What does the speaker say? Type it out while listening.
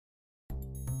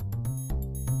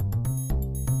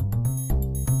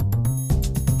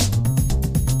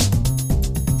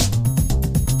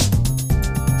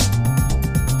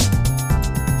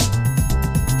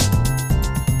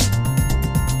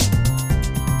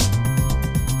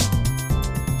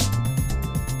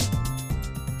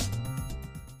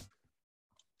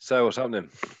So what's happening?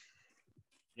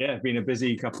 Yeah, been a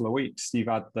busy couple of weeks. You've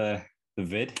had the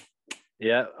vid.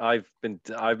 Yeah, I've been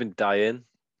dying,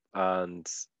 and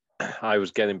I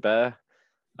was getting better,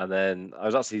 and then I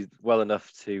was actually well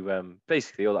enough to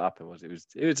basically all that happened was it was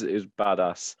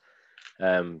badass,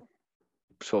 um,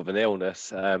 sort of an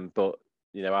illness, but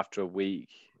after a week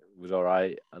it was all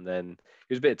right, and then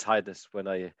it was a bit of tiredness when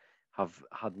I have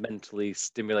had mentally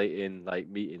stimulating like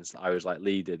meetings that I was like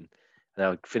leading, and I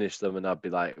would finish them and I'd be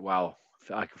like, wow,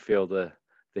 I can feel the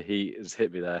heat has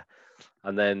hit me there.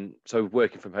 And then, so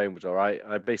working from home was all right.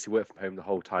 I basically worked from home the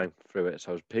whole time through it.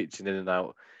 So I was pitching in and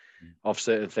out of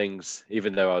certain things,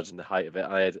 even though I was in the height of it.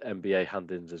 I had MBA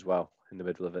hand-ins as well in the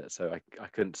middle of it. So I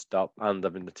couldn't stop. And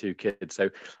I'm in the two kids. So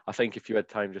I think if you had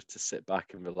time just to sit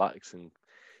back and relax and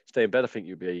stay in bed, I think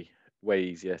you'd be way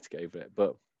easier to get over it.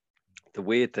 But the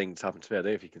weird things happened to me. I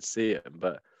don't know if you can see it,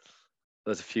 but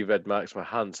there's a few red marks on my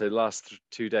hand. So the last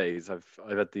 2 days, I've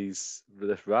had this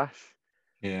rash,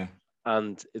 Yeah.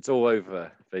 and it's all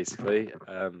over basically.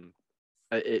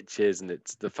 It itches, and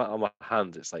it's the fat on my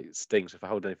hand. It's like it stings. If I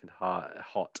hold anything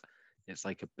hot, it's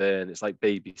like a burn. It's like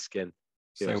baby skin.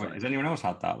 So Feels like. has anyone else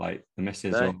had that? Like the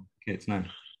missus No, or kids? No.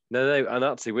 no. And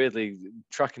actually, weirdly,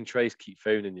 track and trace keep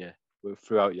phoning you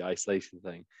throughout your isolation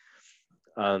thing.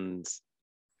 And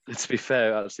to be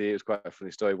fair, actually, it was quite a funny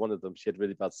story. One of them, she had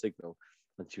really bad signal,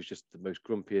 and she was just the most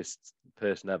grumpiest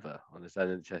person ever on this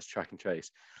NHS track and trace.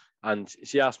 And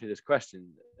she asked me this question,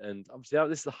 and obviously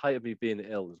this is the height of me being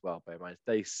ill as well. Bear in mind, it's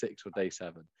day 6 or day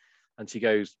 7, and she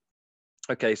goes,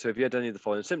 "Okay, so have you had any of the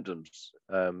following symptoms?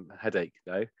 Headache,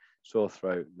 no. Sore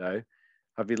throat, no.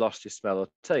 Have you lost your smell or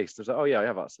taste?" I was like, "Oh yeah, I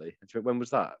have actually." And she went, "When was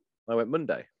that?" I went,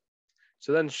 "Monday."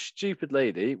 So then, stupid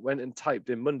lady went and typed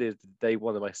in Monday as day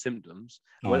one of my symptoms.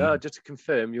 Oh, Went, no. "Oh, just to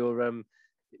confirm,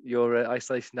 your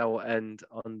isolation now will end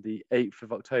on the 8th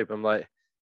of October." I'm like,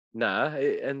 "Nah,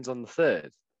 it ends on the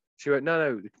 3rd." She went,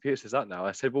 "No, the computer says that now."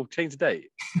 I said, "Well, change the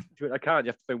date." She went, "I can't. You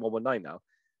have to phone 119 now."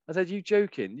 I said, "You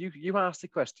joking? You asked the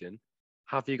question,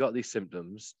 have you got these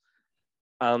symptoms?"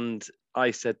 And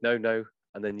I said, no.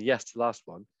 And then yes to the last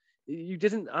one. You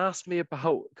didn't ask me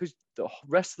about, because the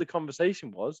rest of the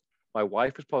conversation was my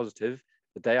wife was positive.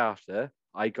 The day after,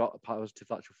 I got a positive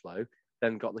lateral flow,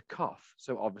 then got the cough.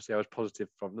 So obviously I was positive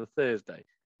from the Thursday,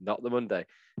 not the Monday.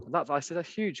 And I said,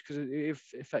 that's huge because it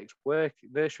affects work,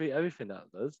 nursery, everything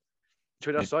that does. She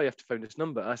went, "Oh, Yeah. sorry, you have to phone this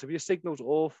number." And I said, "Well, your signal's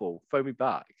awful. Phone me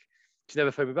back." She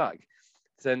never phoned me back.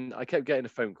 Then I kept getting a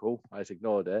phone call. I just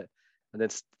ignored it. And then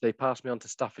they passed me on to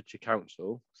Staffordshire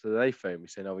Council. So they phoned me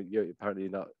saying, "Oh, you're apparently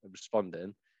not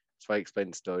responding." So I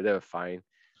explained the story. They were fine.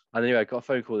 And anyway, I got a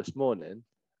phone call this morning,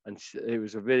 and it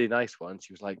was a really nice one.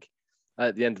 She was like,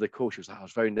 at the end of the call, she was like, "I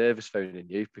was very nervous phoning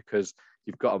you because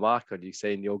you've got a mark on you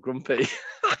saying you're grumpy."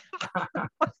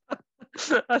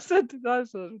 I said,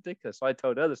 "That's ridiculous." So I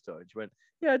told her the story. She went,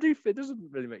 "Yeah, I do. It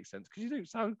doesn't really make sense because you don't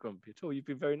sound grumpy at all. You've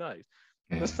been very nice."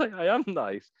 I Yeah. was like, "I am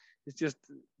nice. It's just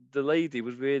the lady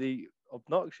was really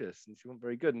obnoxious and she wasn't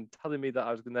very good, and telling me that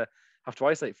I was going to have to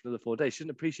isolate for another 4 days. She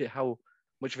didn't appreciate how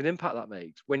much of an impact that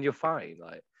makes when you're fine.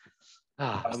 Like,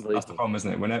 That's the unbelievable." problem,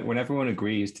 isn't it? When everyone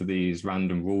agrees to these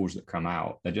random rules that come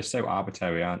out, they're just so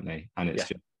arbitrary, aren't they? And Yeah.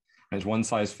 it's one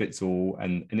size fits all.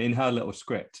 And in her little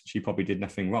script, she probably did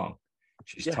nothing wrong.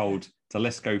 She's Yeah. told to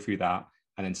let's go through that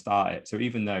and then start it. So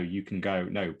even though you can go,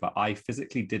 no, but I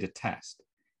physically did a test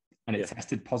and it Yeah.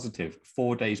 tested positive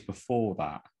 4 days before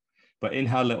that. But in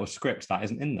her little script, that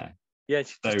isn't in there. Yeah,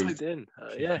 she So just typed in.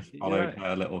 she Yeah, just you're followed right.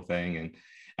 her little thing, and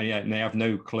yeah, and they have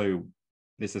no clue.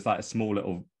 This is like a small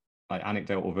little like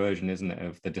anecdotal version, isn't it,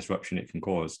 of the disruption it can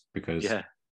cause, because Yeah.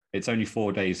 it's only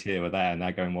 4 days here or there, and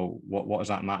they're going, well, what does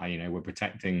that matter? We're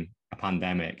protecting a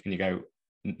pandemic, and you go,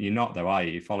 you're not though, are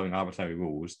you? You're following arbitrary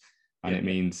rules, and Yeah. it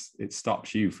means it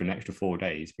stops you for an extra 4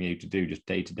 days being able to do just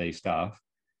day-to-day stuff.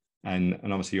 And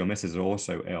obviously your missus are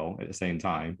also ill at the same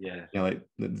time. Yeah. Like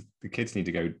the kids need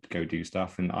to go do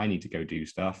stuff, and I need to go do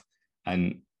stuff,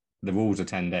 and the rules are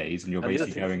 10 days, and you're And the other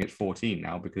basically thing, going at 14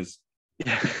 now because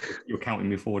yeah. you're counting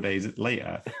me 4 days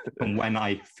later from when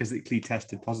I physically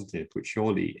tested positive, which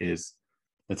surely is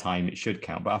the time it should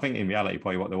count. But I think in reality,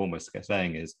 probably what they're almost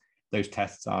saying is those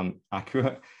tests aren't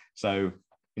accurate. So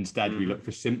instead, we look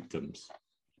for symptoms.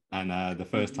 And the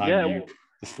first time Yeah. you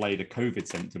displayed a COVID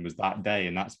symptom was that day,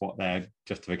 and that's what their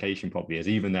justification probably is,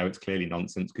 even though it's clearly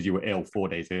nonsense because you were ill 4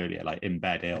 days earlier, like in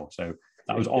bed ill. So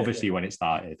that was obviously when it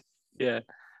started. Yeah.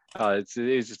 It's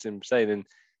just insane. And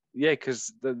yeah,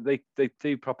 because they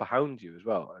do proper hound you as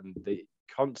well, and they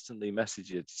constantly message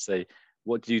you to say,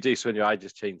 "What do you do?" So anyway, I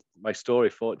just changed my story.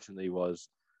 Fortunately, was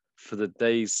for the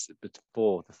days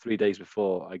before, the 3 days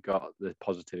before I got the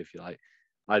positive, if you like,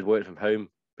 I'd worked from home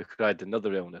because I had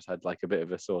another illness. I had like a bit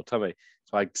of a sore tummy,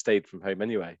 so I stayed from home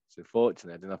anyway. So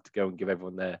fortunately, I didn't have to go and give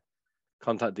everyone their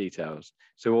contact details.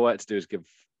 So all I had to do is give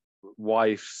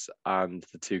wives and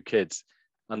the 2 kids.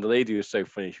 And the lady was so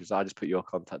funny. She was, I just put your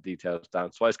contact details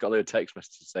down. So I just got a little text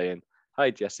message saying,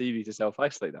 "Hi Jesse, you need to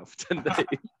self-isolate now for 10 days."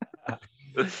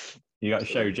 You got to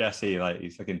show Jesse like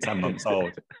he's fucking 10 months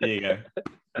old. Here you go.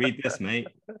 Read this, mate.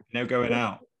 No going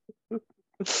out.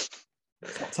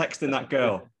 Stop texting that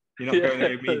girl. You're not going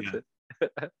to meet her.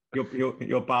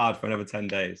 You're barred for another 10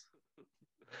 days.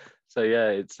 So yeah,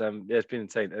 it's been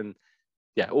insane, and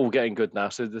yeah, all getting good now.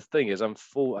 So the thing is, I'm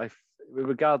full.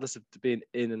 Regardless of being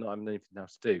in and not having anything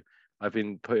else to do, I've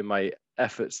been putting my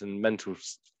efforts and mental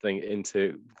thing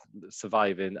into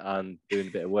surviving and doing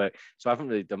a bit of work. So I haven't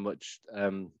really done much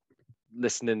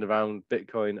listening around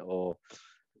Bitcoin or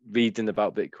reading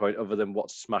about Bitcoin other than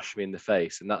what smashed me in the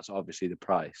face, and that's obviously the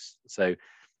price. So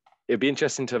it'd be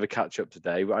interesting to have a catch up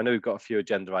today. I know we've got a few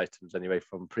agenda items anyway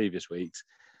from previous weeks,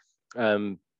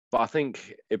 but I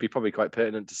think it'd be probably quite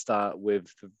pertinent to start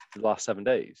with the last 7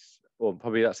 days, or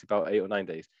probably actually about 8 or 9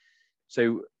 days.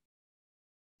 So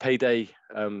payday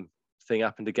thing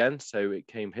happened again. So it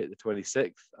hit the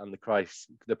 26th, and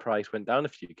the price went down a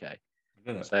few K.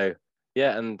 So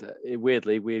yeah, and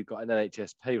weirdly, we got an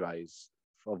NHS pay rise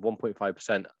of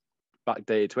 1.5%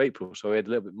 backdated to April. So we had a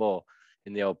little bit more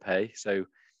in the old pay. So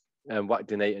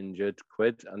whacked in 800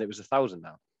 quid, and it was 1,000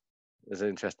 now. It's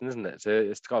interesting, isn't it? So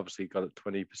it's obviously got up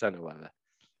 20% or whatever.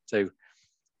 So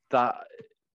that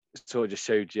sort of just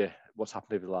showed you what's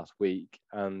happened over the last week.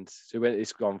 And so when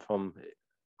it's gone from,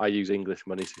 I use English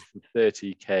money, so from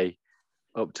 30K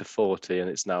up to 40, and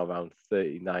it's now around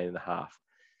 39.5.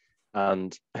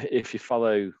 And if you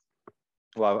follow,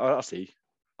 well, I actually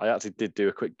did do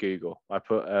a quick Google. I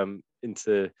put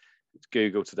into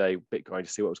Google today Bitcoin to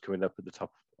see what was coming up at the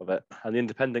top of it, and the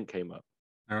Independent came up.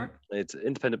 All right. It's an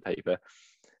independent paper,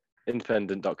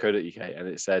 independent.co.uk, and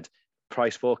it said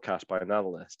price forecast by an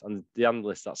analyst, and the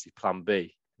analyst actually Plan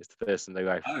B is the person that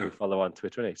I follow on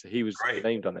Twitter, anyway. So he was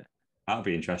named on it. That'll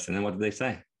be interesting. And what did they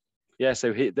say? Yeah,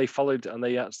 so they followed, and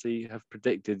they actually have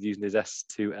predicted using his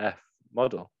S2F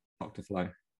model. Dr. Flow.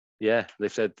 Yeah,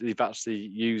 they've said they've actually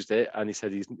used it, and he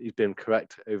said he's been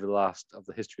correct over the last of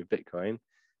the history of Bitcoin,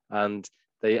 and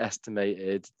they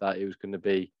estimated that it was going to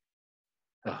be,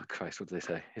 oh Christ, what did they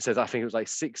say? It says I think it was like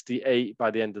 68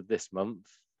 by the end of this month.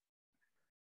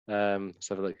 Let's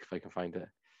have a look if I can find it.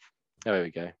 Oh, there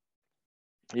we go.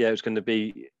 Yeah, it was going to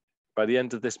be by the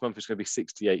end of this month. It's going to be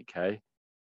 68K.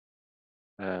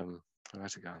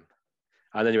 Where's it gone?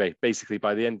 And anyway, basically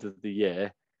by the end of the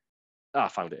year, I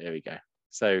found it. Here we go.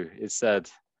 So it said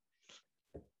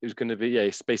it was going to be, yeah,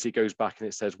 it basically goes back and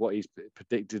it says what he's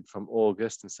predicted from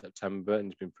August and September, and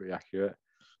it's been pretty accurate.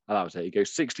 And that was it. He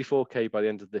goes 64K by the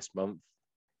end of this month.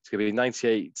 It's going to be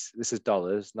 98. This is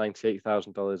dollars,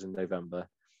 $98,000 in November.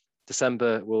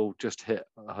 December will just hit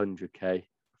 100K,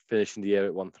 finishing the year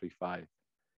at 135.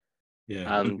 Yeah,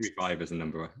 135 is a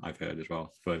number I've heard as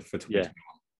well for 2021. Yeah.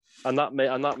 And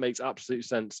that makes absolute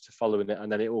sense to following it, and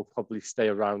then it will probably stay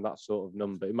around that sort of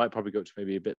number. It might probably go up to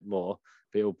maybe a bit more,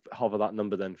 but it'll hover that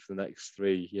number then for the next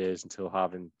 3 years until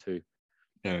halving two.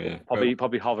 Oh yeah,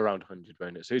 probably hover around 100,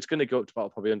 won't it? So it's going to go up to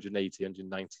about probably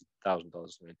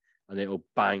 $190,000, and it'll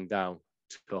bang down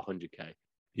to 100K.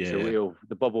 Yeah. So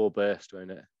the bubble will burst,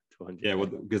 won't it? To 100K. Yeah, well,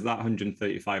 because that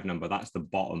 135 number, that's the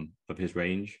bottom of his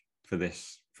range for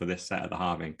this set of the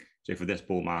halving. So for this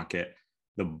bull market,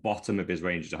 the bottom of his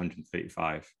range is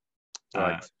 135.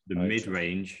 The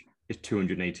mid-range is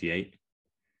 288.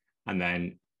 And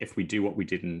then if we do what we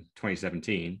did in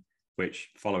 2017, which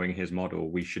following his model,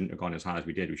 we shouldn't have gone as high as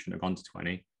we did. We shouldn't have gone to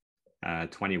 20.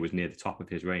 20 was near the top of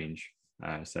his range.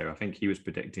 So I think he was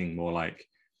predicting more like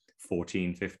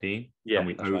 14, 15. Yeah, and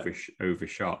we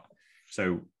overshot.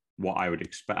 So what I would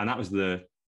expect, and that was the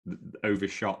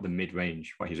overshot the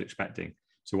mid-range, what he's expecting.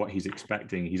 So what he's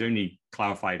expecting, he's only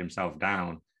clarified himself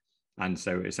down. And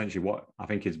so essentially what I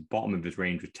think his bottom of his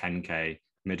range was 10K,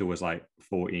 middle was like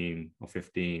 14 or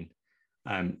 15.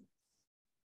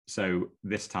 So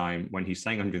this time when he's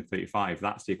saying 135,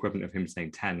 that's the equivalent of him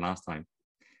saying 10 last time.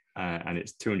 And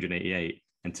it's 288.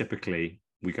 And typically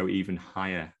we go even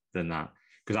higher than that,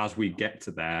 because as we get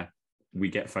to there, we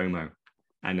get FOMO.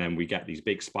 And then we get these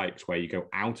big spikes where you go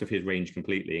out of his range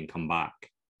completely and come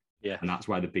back. Yeah. And that's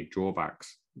where the big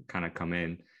drawbacks kind of come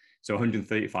in. So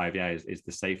 135, is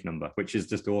the safe number, which is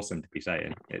just awesome to be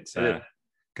saying. It's because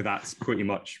that's pretty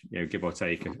much, give or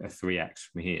take a 3x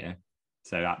from here.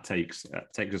 So that takes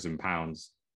us in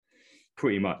pounds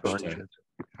pretty much to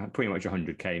pretty much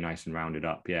 100K nice and rounded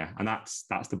up. Yeah. And that's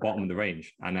the bottom of the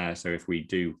range. And so if we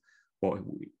do what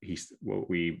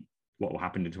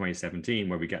happened in 2017,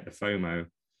 where we get the FOMO,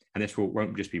 and this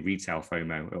won't just be retail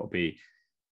FOMO. It'll be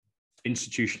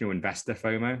institutional investor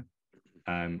FOMO,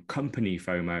 company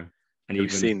FOMO, and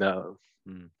We've seen that,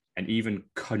 and even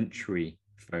country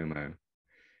FOMO.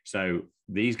 So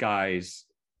these guys,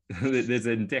 there's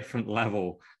a different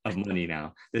level of money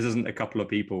now. This isn't a couple of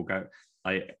people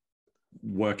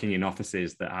working in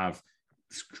offices that have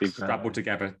scrabbled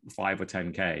together 5 or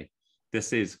 10K.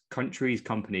 This is countries,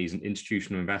 companies, and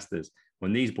institutional investors.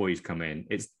 When these boys come in,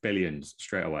 it's billions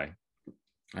straight away,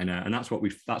 and that's what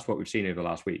we've seen over the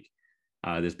last week.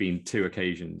 There's been 2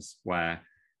 occasions where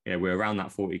we're around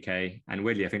that 40K, and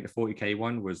weirdly, I think the 40K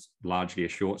one was largely a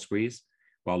short squeeze,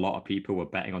 where a lot of people were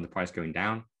betting on the price going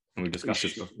down, and we've discussed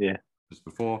this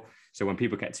before. So when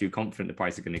people get too confident the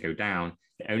price is going to go down,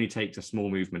 it only takes a small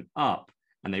movement up,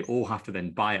 and they all have to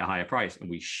then buy at a higher price, and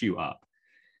we shoot up.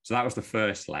 So that was the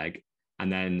first leg. And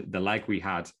then the leg we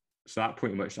had, so that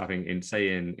pretty much, I think,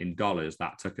 in dollars,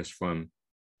 that took us from,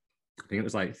 I think it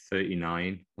was like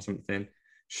 39 or something,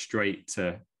 straight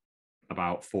to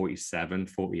about 47,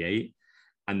 48.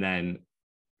 And then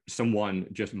someone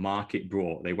just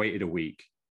they waited a week,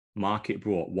 market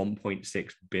brought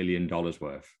 $1.6 billion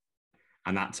worth.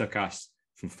 And that took us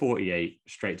from 48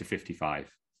 straight to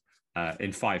 55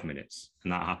 in 5 minutes.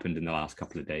 And that happened in the last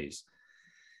couple of days.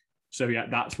 So yeah,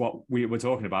 that's what we were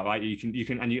talking about, right? And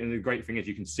the great thing is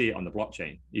you can see it on the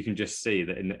blockchain. You can just see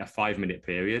that in a 5-minute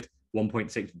period,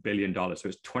 $1.6 billion. So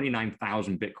it's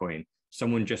 29,000 Bitcoin.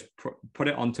 Someone just put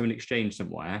it onto an exchange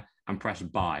somewhere and press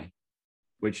buy,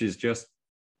 which is just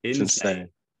insane.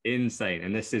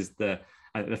 And this is the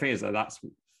thing is that's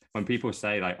when people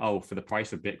say like, oh, for the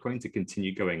price of Bitcoin to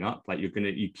continue going up, like you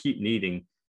keep needing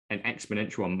an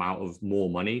exponential amount of more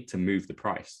money to move the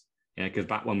price. Yeah, because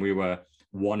back when we were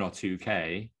 1 or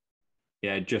 2K,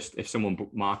 just if someone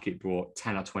market brought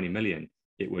 10 or 20 million,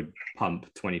 it would pump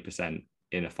 20%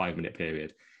 in a 5-minute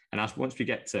period. And as once we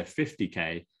get to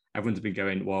 50K, everyone's been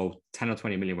going, well, 10 or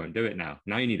 20 million won't do it now.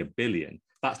 Now you need $1 billion.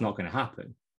 That's not going to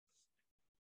happen.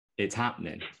 It's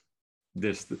happening.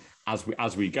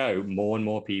 As we go, more and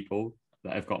more people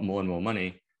that have got more and more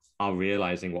money are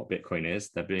realizing what Bitcoin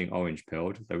is. They're being orange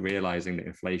pilled. They're realizing that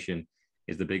inflation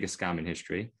is the biggest scam in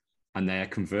history. And they're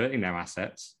converting their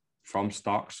assets from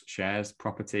stocks, shares,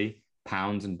 property,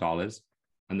 pounds, and dollars,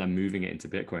 and they're moving it into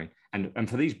Bitcoin. And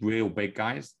for these real big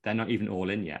guys, they're not even all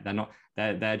in yet.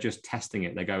 They're just testing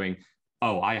it. They're going,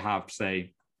 oh, I have,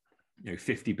 say,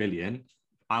 50 billion.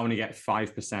 I want to get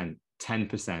 5%,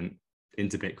 10%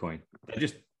 into Bitcoin.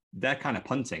 They're kind of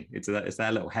punting. It's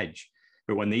their little hedge.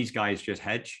 But when these guys just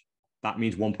hedge, that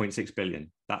means 1.6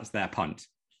 billion. That's their punt.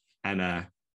 And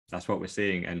that's what we're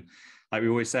seeing. And like we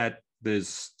always said,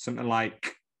 there's something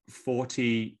like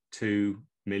 42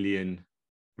 million,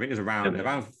 I think there's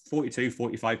around 42,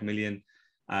 45 million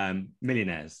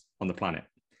millionaires on the planet.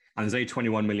 And there's only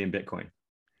 21 million Bitcoin.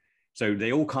 So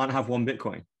they all can't have one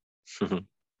Bitcoin. So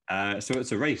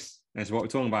it's a race. That's what we're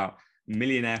talking about.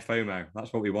 Millionaire FOMO.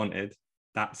 That's what we wanted.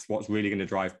 That's what's really going to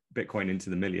drive Bitcoin into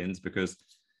the millions, because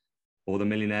all the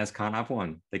millionaires can't have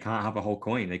one. They can't have a whole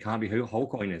coin. They can't be whole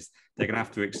coiners. They're going to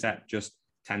have to accept just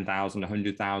 10,000,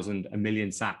 100,000, a million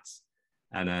sats.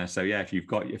 And so, yeah, if you've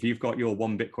got your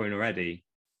one Bitcoin already,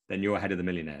 then you're ahead of the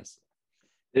millionaires.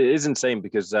 It is insane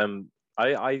because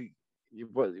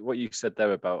what you said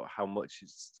there about how much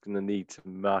it's going to need to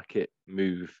market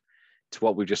move to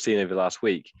what we've just seen over the last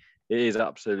week, it is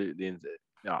absolutely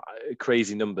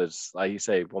crazy numbers. Like you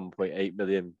say, $1.8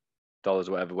 million or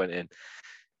whatever went in.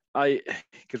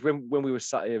 Because when we were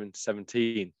sat here in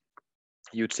 17,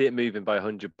 you would see it moving by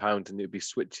 £100 and it would be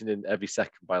switching in every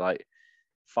second by like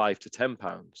 £5 to £10.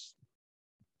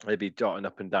 They'd be dotting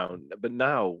up and down. But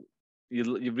now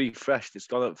you refreshed, it's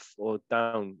gone up or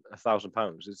down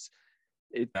 £1,000.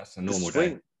 That's a normal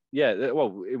day. Yeah,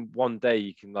 well, in one day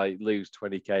you can like lose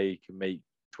 20K, you can make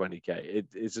 20K.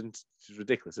 It's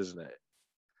ridiculous, isn't it?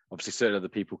 Obviously, certain other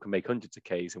people can make hundreds of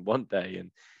Ks in one day,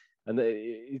 and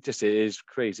it is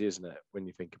crazy, isn't it, when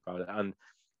you think about it? And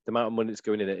the amount of money that's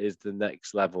going in it is the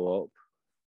next level up.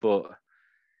 But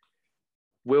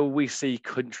will we see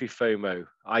country FOMO?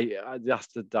 That's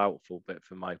the doubtful bit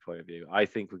from my point of view. I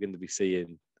think we're going to be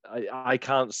seeing. I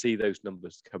can't see those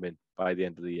numbers coming by the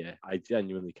end of the year. I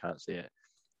genuinely can't see it.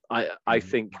 I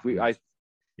think you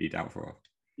doubtful.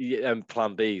 Yeah, and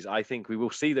plan Bs. I think we will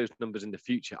see those numbers in the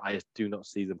future. I just do not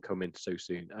see them coming so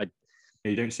soon.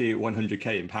 You don't see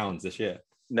 100K in pounds this year?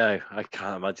 No, I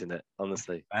can't imagine it,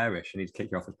 honestly. Bearish. I need to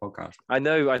kick you off this podcast. I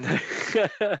know. I know,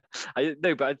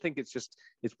 but I think it's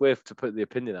worth to put the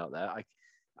opinion out there.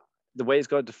 The way it's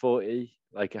gone to 40,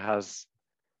 like it has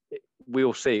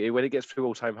we'll see when it gets to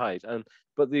all-time highs.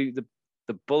 But the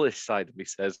bullish side of me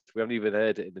says we haven't even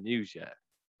heard it in the news yet.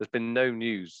 There's been no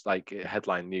news, like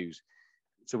headline news,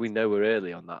 so we know we're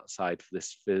early on that side for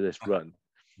this run.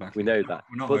 Exactly. We know that.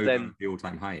 We're not but over then the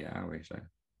all-time high yet, are we? So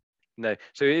no,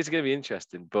 so it is going to be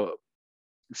interesting. But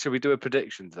should we do a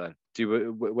prediction then?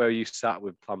 Where are you sat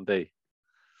with Plan B?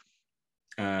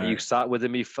 Are you sat with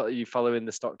him? Are you following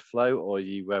the stock to flow, or have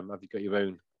you got your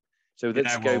own? So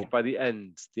let's go by the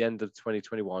end of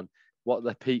 2021. What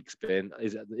the peak's been?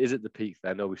 Is it the peak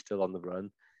then? Or are we still on the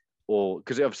run? Or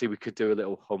because obviously we could do a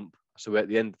little hump. So at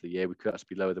the end of the year, we could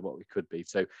actually be lower than what we could be.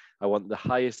 So I want the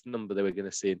highest number that we're going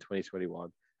to see in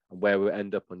 2021 and where we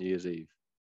end up on New Year's Eve.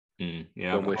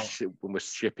 Yeah, when we're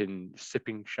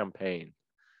sipping champagne.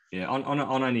 Yeah,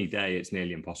 on any day, it's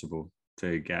nearly impossible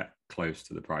to get close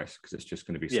to the price because it's just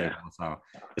going to be so volatile.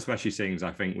 Especially seeing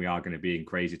I think we are going to be in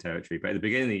crazy territory. But at the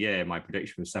beginning of the year, my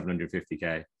prediction was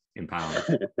 750k in pounds.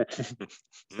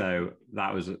 So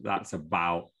that's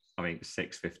about I think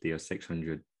 650 or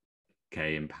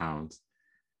 600k in pounds.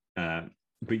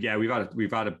 But yeah, we've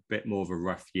had a bit more of a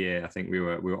rough year. I think we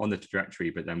were on the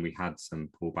trajectory, but then we had some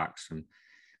pullbacks from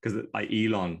because like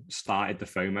Elon started the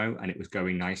FOMO and it was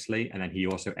going nicely, and then he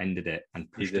also ended it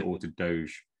and pushed it all to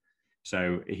Doge.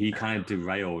 So he kind of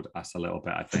derailed us a little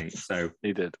bit, I think. So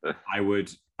he did. I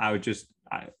would just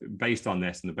based on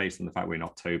this and based on the fact we're in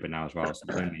October now as well. So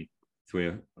it's only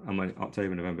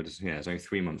October, November. There's only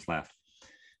 3 months left.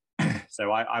 So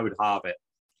I would halve it.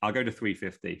 I'll go to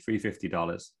 $350,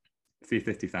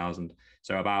 $350,000.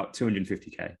 So about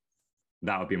 250k.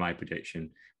 That would be my prediction.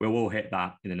 We'll all hit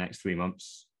that in the next 3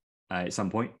 months at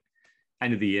some point.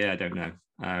 End of the year, I don't know.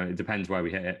 It depends where we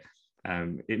hit it.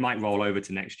 It might roll over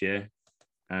to next year,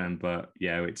 but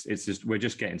yeah, it's just we're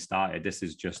just getting started. This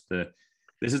is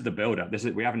the build up.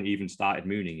 We haven't even started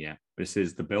mooning yet. This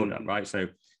is the build up, right? So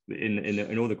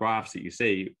in all the graphs that you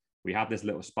see, we have this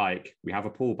little spike, we have a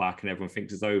pullback, and everyone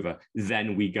thinks it's over.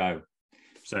 Then we go.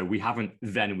 So we haven't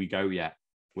then we go yet.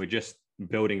 We're just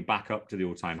building back up to the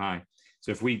all time high.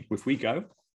 So if we go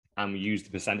and we use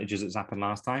the percentages that's happened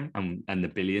last time and the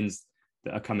billions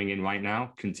that are coming in right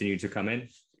now continue to come in,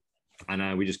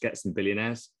 and we just get some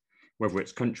billionaires, whether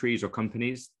it's countries or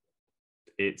companies,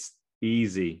 it's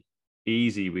easy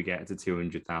we get to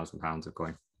 £200,000 of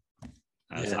coin.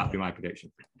 So that'd be my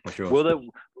prediction. For sure.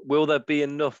 Will there be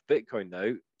enough Bitcoin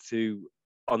though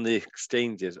on the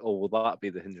exchanges, or will that be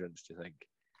the hindrance? Do you think?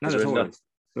 No, there's always.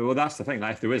 Well, that's the thing.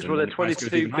 Like, if there isn't, well, there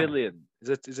 22 billion.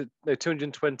 Is it no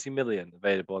 220 million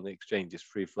available on the exchanges,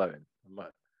 free flowing?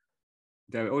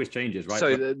 There always changes, right?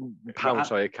 So pounds.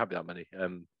 Sorry, it can't be that many.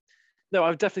 No,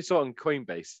 I've definitely saw it on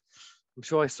Coinbase. I'm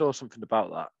sure I saw something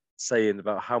about that, saying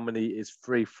about how many is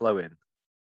free flowing,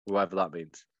 whatever that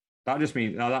means. That just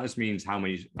means how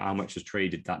much is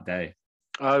traded that day.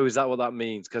 Oh, is that what that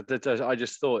means? Because I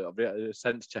just thought a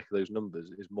sense check of those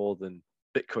numbers is more than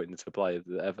Bitcoin supply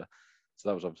ever. So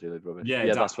that was obviously the rubbish. Yeah,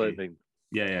 exactly. That's what I mean.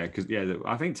 Yeah, because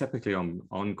I think typically on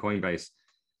Coinbase,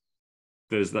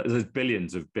 there's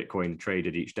billions of Bitcoin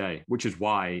traded each day, which is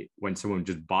why when someone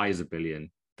just buys a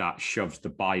billion, that shoves the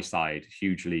buy side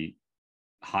hugely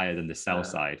higher than the sell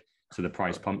side. So the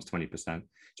price pumps 20%. So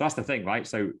that's the thing, right?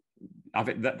 So I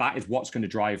think that is what's going to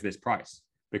drive this price,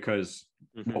 because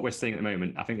what we're seeing at the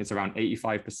moment, I think it's around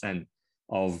 85%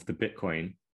 of the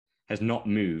Bitcoin has not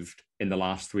moved in the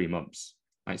last 3 months.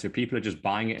 Right? So people are just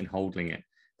buying it and holding it.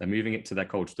 They're moving it to their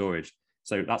cold storage.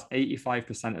 So that's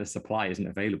 85% of the supply isn't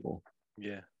available.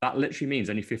 Yeah. That literally means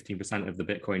only 15% of the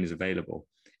Bitcoin is available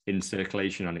in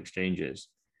circulation on exchanges.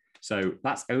 So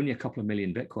that's only a couple of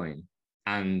million Bitcoin.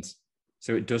 And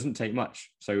so it doesn't take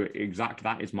much. So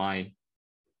that is my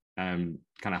kind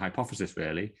of hypothesis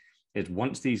really, is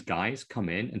once these guys come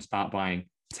in and start buying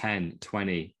 10,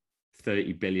 20,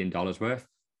 $30 billion worth,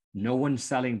 no one's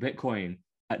selling Bitcoin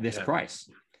at this price.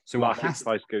 So what has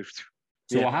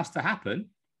to happen,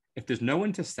 if there's no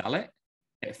one to sell it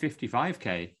at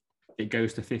 55K, it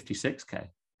goes to 56K,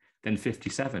 then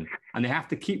 57. And they have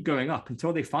to keep going up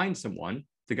until they find someone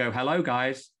to go, hello,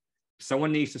 guys,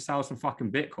 someone needs to sell some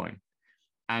fucking Bitcoin.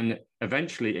 And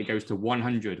eventually it goes to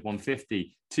 100,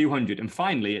 150, 200. And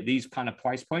finally, at these kind of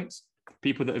price points,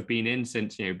 people that have been in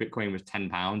since, Bitcoin was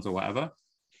 £10 or whatever,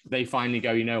 they finally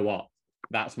go, you know what,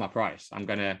 that's my price. I'm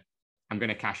going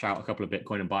to cash out a couple of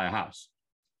Bitcoin and buy a house.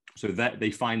 So that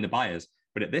they find the buyers.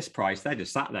 But at this price, they're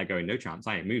just sat there going, no chance,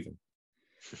 I ain't moving.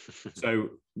 So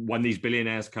when these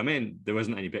billionaires come in, there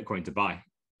isn't any Bitcoin to buy.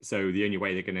 So the only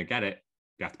way they're going to get it,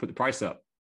 you have to put the price up.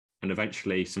 And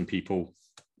eventually some people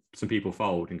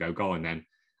fold and go on, then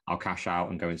I'll cash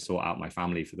out and go and sort out my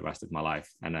family for the rest of my life.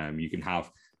 And you can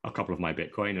have a couple of my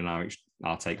Bitcoin and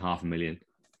I'll take 500,000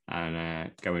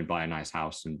 and go and buy a nice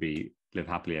house and live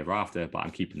happily ever after, but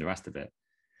I'm keeping the rest of it.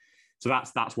 So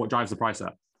that's what drives the price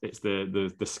up. It's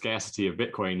the scarcity of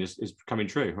Bitcoin is coming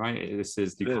true, right? This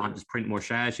is, you can't just print more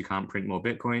shares, you can't print more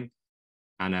Bitcoin.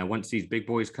 And once these big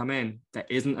boys come in, there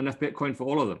isn't enough Bitcoin for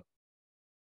all of them.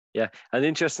 Yeah, and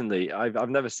interestingly, I've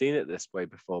never seen it this way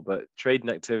before, but trading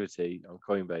activity on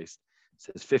Coinbase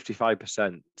says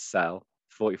 55% sell,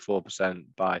 44%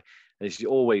 buy, and it's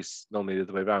always normally the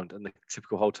other way around. And the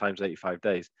typical hold time is 85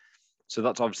 days, so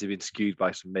that's obviously been skewed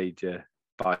by some major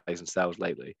buys and sells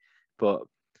lately. But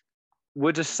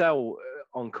would a sell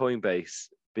on Coinbase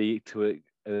be to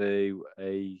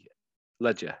a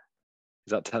ledger?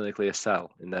 Is that technically a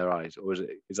sell in their eyes, or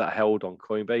is that held on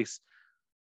Coinbase?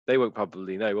 They won't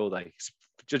probably know, will they?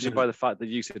 Judging by the fact that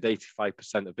you said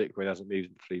 85% of Bitcoin hasn't moved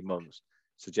in 3 months,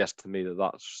 suggests to me that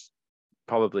that's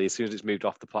probably, as soon as it's moved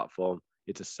off the platform,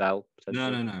 it's a sell.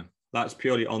 No. That's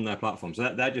purely on their platform.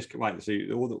 So they're just right. So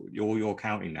all you're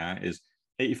counting there is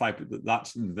 85.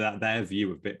 That's their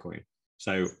view of Bitcoin.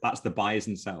 So that's the buys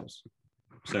and sells.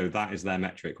 So that is their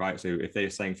metric, right? So if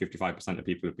they're saying 55% of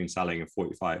people have been selling and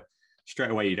 45,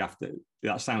 straight away you'd have to,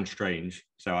 that sounds strange.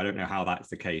 So I don't know how that's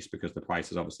the case, because the price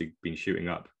has obviously been shooting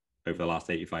up over the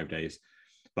last 85 days.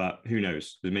 But who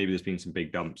knows? Maybe there's been some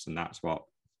big dumps and that's what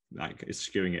is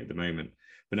skewing it at the moment.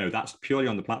 But no, that's purely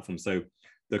on the platform. So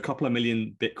the couple of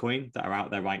million Bitcoin that are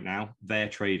out there right now, they're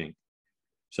trading.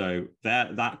 So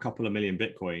that couple of million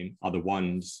Bitcoin are the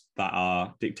ones that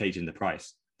are dictating the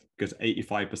price, because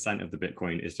 85% of the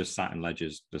Bitcoin is just sat in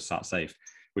ledgers, just sat safe,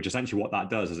 which essentially what that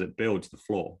does is it builds the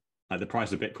floor. Like the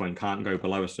price of Bitcoin can't go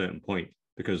below a certain point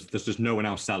because there's just no one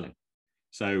else selling.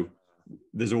 So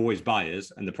there's always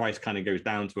buyers, and the price kind of goes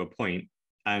down to a point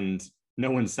and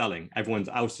no one's selling. Everyone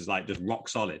else is like just rock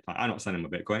solid. Like, I'm not selling my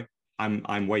Bitcoin.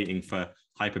 I'm waiting for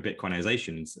hyper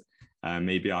Bitcoinizations.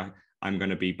 Maybe I'm going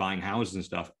to be buying houses and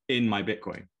stuff in my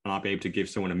Bitcoin, and I'll be able to give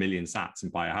someone 1 million sats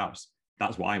and buy a house.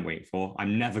 That's what I'm waiting for.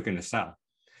 I'm never going to sell.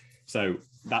 So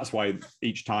that's why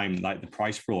each time, like, the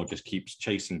price floor just keeps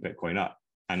chasing Bitcoin up.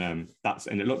 And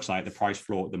it looks like the price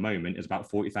floor at the moment is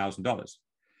about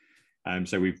 $40,000.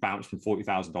 So we've bounced from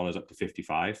 $40,000 up to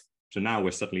 55. So now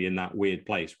we're suddenly in that weird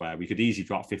place where we could easily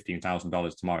drop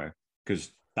 $15,000 tomorrow,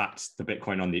 because that's the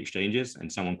Bitcoin on the exchanges,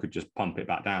 and someone could just pump it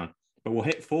back down. But we'll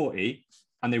hit 40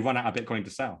 and they run out of Bitcoin to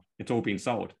sell. It's all been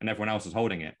sold and everyone else is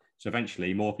holding it. So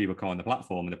eventually more people come on the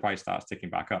platform and the price starts ticking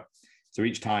back up. So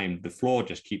each time the floor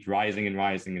just keeps rising and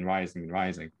rising and rising and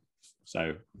rising.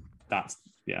 So that's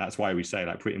why we say,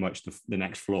 like, pretty much the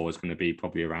next floor is going to be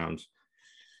probably around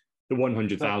the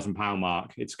 £100,000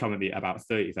 mark. It's currently about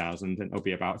 30,000, and it'll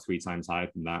be about 3 times higher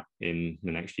than that in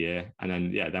the next year. And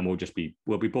then then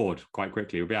we'll be bored quite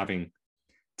quickly. We'll be having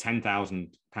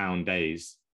 £10,000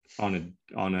 days on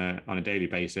a daily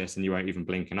basis, and you won't even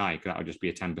blink an eye, because that'll just be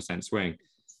a 10% swing.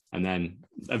 And then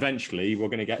eventually we're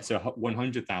going to get to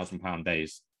 £100,000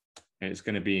 days, and it's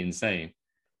going to be insane.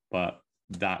 But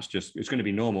it's going to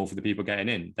be normal for the people getting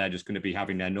in. They're just going to be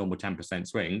having their normal 10%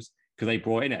 swings because they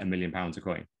brought in at £1 million a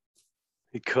coin.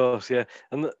 Of course, yeah.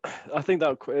 And I think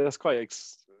that's quite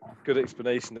a good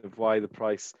explanation of why the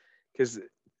price, because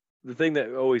the thing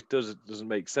that always doesn't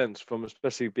make sense, from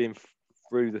especially being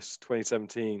through this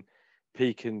 2017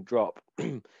 peak and drop,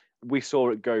 we saw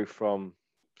it go from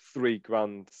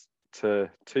 $3,000 to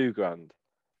 $2,000.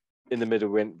 In the middle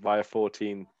went via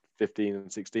 14, 15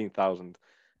 and 16,000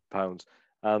 pounds.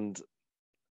 And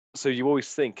so you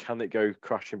always think, can it go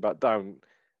crashing back down?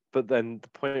 But then the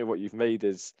point of what you've made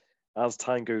is, as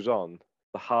time goes on,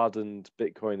 the hardened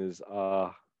Bitcoiners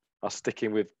are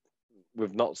sticking with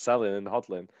not selling and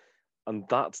hodling, and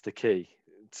that's the key.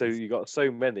 So you got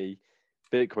so many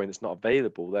Bitcoin that's not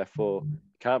available, therefore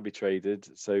can't be traded.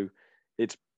 So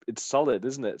it's solid,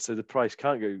 isn't it? So the price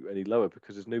can't go any lower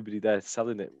because there's nobody there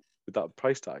selling it with that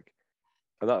price tag,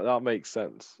 and that makes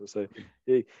sense. So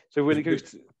when it goes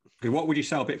to, what would you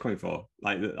sell Bitcoin for?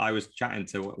 Like, I was chatting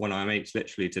to one of my mates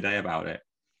literally today about it,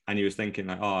 and he was thinking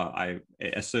like,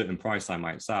 at a certain price I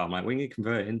might sell. I'm like, when you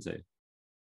convert it into?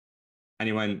 And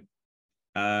he went,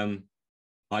 I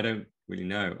don't really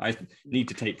know. I need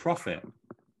to take profit.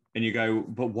 And you go,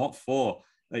 but what for?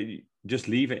 Like, just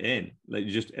leave it in. Like,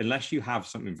 just, unless you have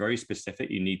something very specific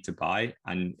you need to buy,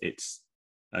 and it's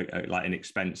like an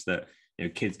expense that, you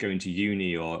know, kids going to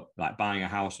uni, or like buying a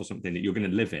house or something that you're going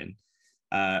to live in.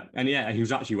 And he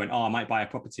was actually went, I might buy a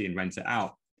property and rent it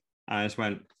out. And I just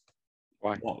went,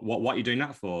 why? What are you doing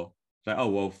that for? It's like,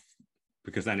 well,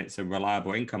 because then it's a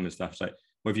reliable income and stuff. So,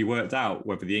 well, have you worked out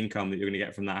whether the income that you're going to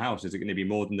get from that house, is it going to be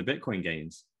more than the Bitcoin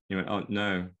gains? You went, oh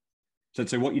no.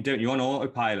 So what you're doing, you're on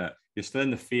autopilot. You're still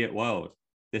in the fiat world.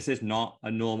 This is not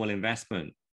a normal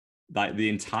investment. Like the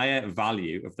entire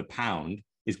value of the pound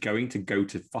is going to go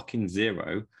to fucking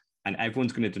zero, and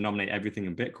everyone's going to denominate everything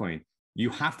in Bitcoin. You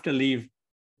have to leave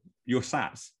your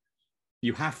sats.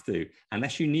 You have to,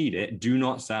 unless you need it, do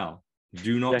not sell.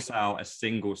 Do not sell a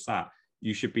single sat.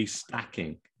 You should be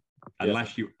stacking.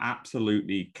 Unless you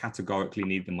absolutely categorically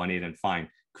need the money, then fine.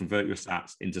 Convert your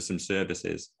sats into some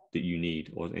services that you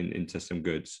need or into some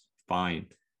goods. Fine.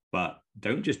 But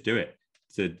don't just do it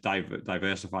to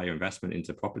diversify your investment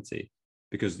into property,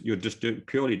 because you're just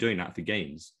purely doing that for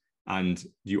gains. And do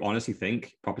you honestly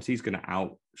think property is going to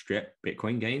outstrip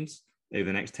Bitcoin gains over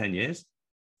the next 10 years?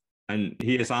 And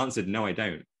he has answered, no, I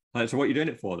don't. Like, so what are you doing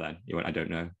it for then? He went, I don't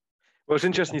know. Well, it's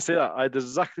interesting you say that. I had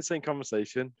exactly the same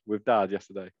conversation with Dad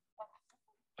yesterday.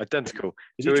 Identical.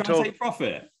 Is he trying to take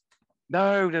profit?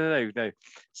 No.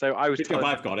 So I was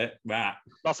I've got it.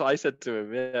 That's what I said to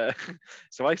him. Yeah.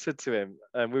 So I said to him,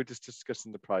 and we were just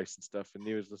discussing the price and stuff, and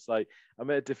he was just like, I'm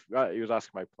at a different. He was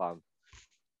asking my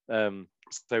plan.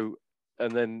 So,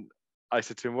 and then I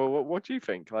said to him, well, what do you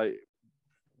think? Like,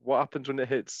 what happens when it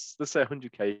hits, let's say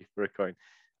 100k for a coin?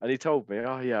 And he told me,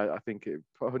 oh yeah, I think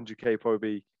 100k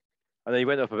probably. And then he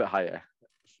went up a bit higher,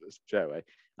 straight away.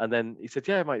 And then he said,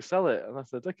 yeah, I might sell it. And I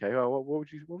said, okay, well, what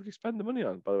would you spend the money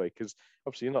on, by the way? Because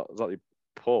obviously you're not exactly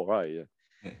poor, right?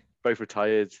 Yeah. Both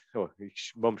retired. Oh,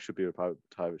 mum should be retired,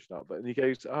 but she's not. But and he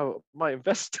goes, oh, I might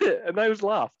invest it. And I was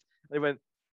laughed. And he went,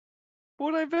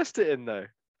 what would I invest it in though?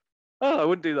 Oh, I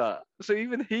wouldn't do that. So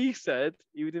even he said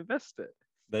he would invest it.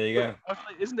 There you go. I was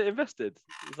like, isn't it invested?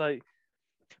 It's like,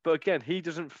 but again, he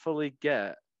doesn't fully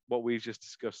get what we've just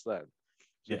discussed then.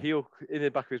 So he'll, in the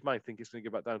back of his mind, think it's going to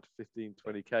go back down to 15,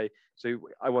 20k. So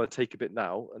I want to take a bit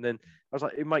now. And then I was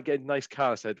like, it might get a nice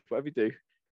car. I said, whatever you do,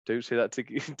 don't say that to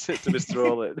Mr.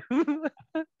 All-In.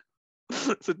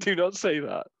 So do not say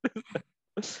that.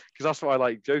 Because that's what I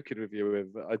like joking with you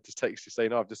with. I just text you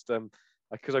saying, oh, I've just,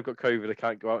 because I've got COVID, I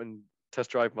can't go out and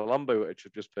test drive my Lambo, which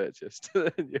I've just purchased.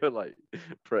 And you're like,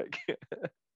 prick.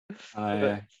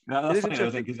 No, that's funny. I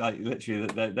think is like literally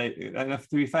that they,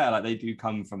 to be fair, like they do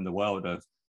come from the world of,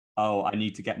 oh, I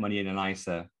need to get money in an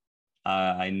ISA.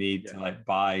 I need to like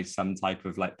buy some type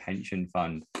of like pension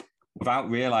fund, without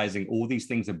realizing all these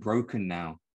things are broken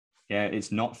now. Yeah,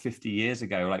 it's not 50 years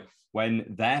ago. Like when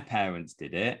their parents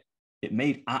did it, it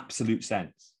made absolute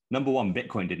sense. Number one,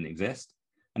 Bitcoin didn't exist.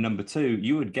 And number two,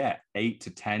 you would get 8 to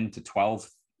 10 to 12,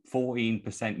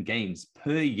 14% gains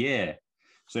per year.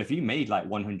 So if you made like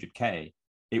 100k,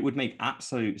 it would make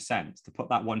absolute sense to put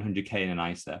that 100k in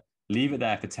an ISA, leave it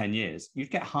there for 10 years.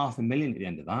 You'd get $500,000 at the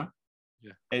end of that.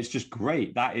 Yeah, it's just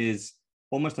great. That is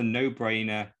almost a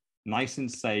no-brainer, nice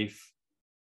and safe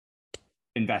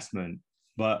investment.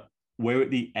 But we're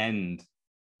at the end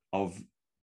of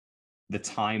the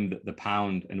time that the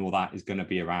pound and all that is going to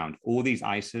be around. All these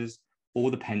ISAs, all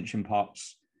the pension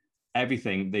pots,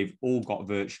 everything, they've all got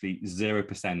virtually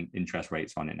 0% interest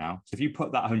rates on it now. So if you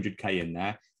put that 100k in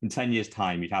there, in 10 years'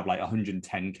 time, you'd have like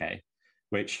 110k,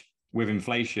 which with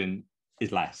inflation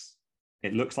is less.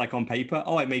 It looks like on paper,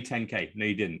 oh, it made 10k. No,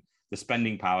 you didn't. The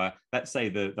spending power, let's say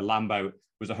the Lambo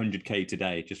was 100k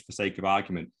today, just for sake of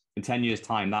argument. In 10 years'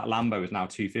 time, that Lambo is now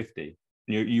 250.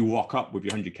 And you walk up with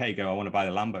your 100k, go, I want to buy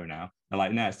the Lambo now. They're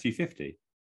like, no, it's 250.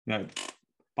 No,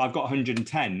 but I've got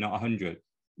 110, not 100.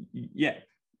 Yeah,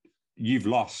 you've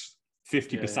lost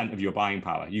 50% of your buying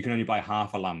power. You can only buy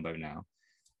half a Lambo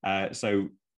now. So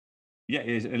yeah,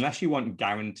 unless you want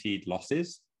guaranteed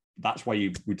losses, that's why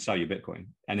you would sell your Bitcoin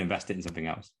and invest it in something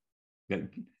else.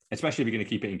 Especially if you're going to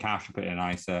keep it in cash or put it in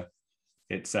ISA.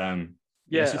 It's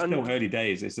it's still early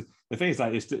days. It's the thing is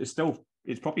like it's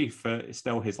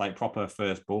still his like proper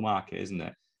first bull market, isn't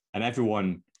it? And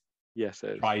everyone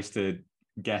tries to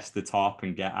guess the top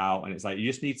and get out, and it's like you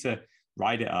just need to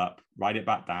ride it up, ride it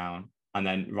back down, and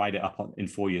then ride it up in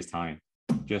 4 years' time.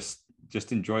 Just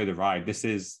enjoy the ride. This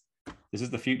is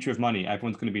the future of money.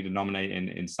 Everyone's going to be denominating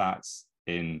in sats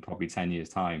in probably 10 years'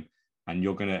 time, and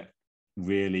you're going to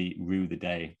really rue the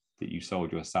day that you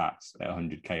sold your sats at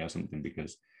 100k or something,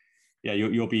 because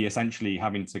you'll be essentially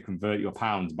having to convert your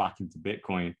pounds back into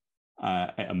Bitcoin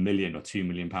at £1 million or £2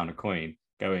 million a coin,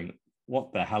 going,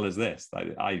 what the hell is this?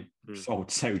 Like, I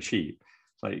sold so cheap.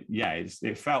 Like,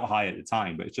 it felt high at the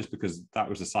time, but it's just because that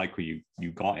was the cycle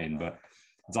you got in. But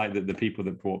it's like the people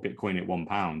that bought Bitcoin at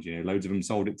 £1, loads of them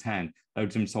sold at 10,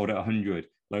 loads of them sold at 100,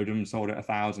 loads of them sold at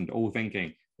 1,000, all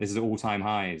thinking this is all-time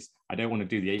highs. I don't want to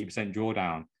do the 80%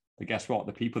 drawdown. But guess what?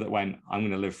 The people that went, I'm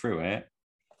going to live through it,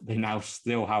 they now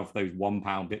still have those £1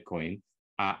 Bitcoin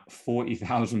at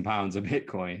 £40,000 of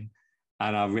Bitcoin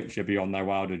and are richer beyond their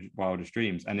wildest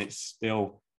dreams. And it's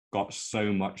still got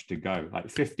so much to go. Like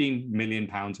 15 million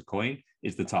pounds a coin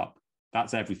is the top.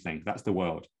 That's everything. That's the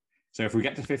world. So if we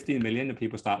get to 15 million and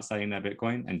people start selling their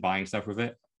Bitcoin and buying stuff with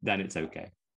it, then it's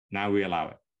okay. Now we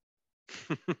allow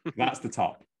it. That's the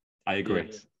top. I agree.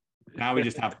 Yes. Now we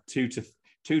just have 2 to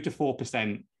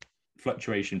 4%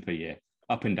 fluctuation per year,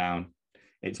 up and down.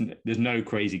 There's no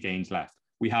crazy gains left.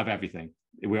 We have everything.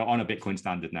 We're on a Bitcoin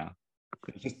standard now.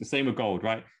 It's just the same with gold,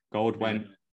 right? Gold went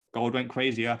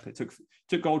crazy up. It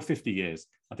took gold 50 years.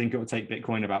 I think it will take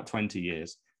Bitcoin about 20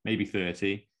 years, maybe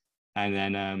 30. And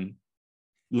then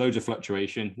loads of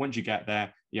fluctuation. Once you get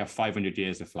there, you have 500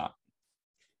 years of flat.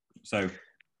 So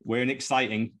we're an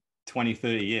exciting 20,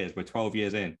 30 years. We're 12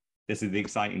 years in. This is the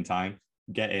exciting time.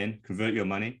 Get in, convert your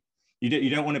money. You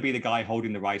don't want to be the guy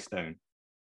holding the rhinestone.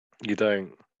 You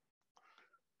don't.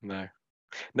 No,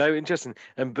 interesting.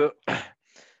 But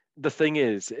the thing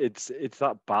is, it's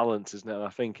that balance, isn't it? And I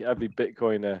think every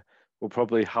Bitcoiner will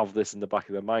probably have this in the back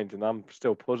of their mind, and I'm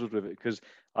still puzzled with it because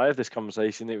I have this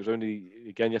conversation. It was only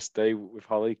again yesterday with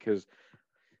Holly because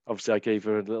obviously I gave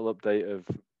her a little update of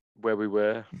where we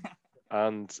were,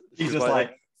 and she's just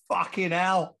like, "Fucking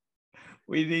hell,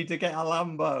 we need to get a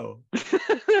Lambo."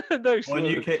 No, or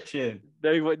new kitchen.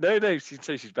 No.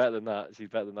 She's better than that. She's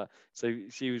better than that. So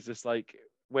she was just like,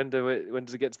 when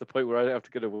does it get to the point where I don't have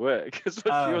to go to work? That's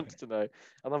what she wants to know.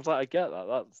 And I was like, I get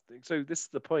that. So this is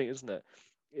the point, isn't it?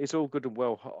 It's all good and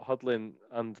well huddling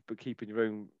but keeping your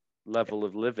own level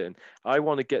of living. I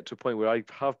want to get to a point where I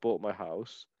have bought my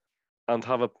house and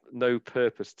have no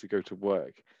purpose to go to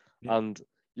work. Yeah. And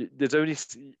there's only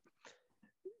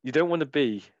you don't want to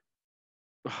be.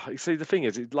 See, the thing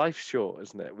is, life's short,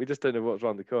 isn't it? We just don't know what's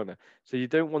around the corner. So you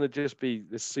don't want to just be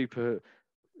this super,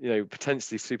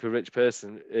 potentially super rich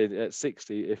person at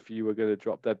 60 if you were going to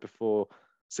drop dead before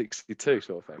 62,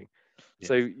 sort of thing. Yes.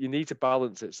 So you need to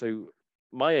balance it. So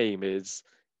my aim is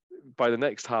by the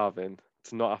next halving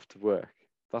to not have to work.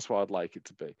 That's what I'd like it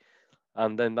to be.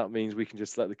 And then that means we can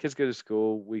just let the kids go to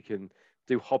school. We can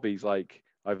do hobbies like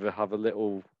either have a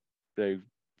little,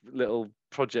 little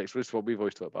projects. This is what we've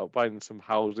always talked about: buying some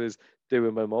houses,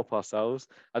 doing them up ourselves.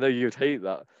 I know you'd hate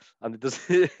that, and it does,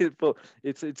 but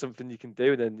it's something you can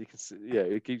do, and then you can,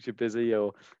 it keeps you busy.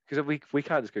 Or because we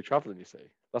can't just go traveling. You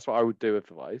see, that's what I would do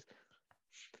otherwise.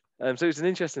 So it's an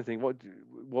interesting thing.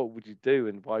 What would you do,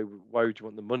 and why would you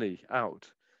want the money out?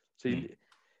 So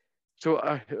So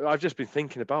I've just been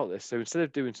thinking about this. So instead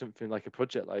of doing something like a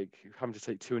project, like having to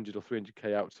take 200 or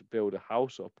 300k out to build a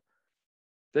house up,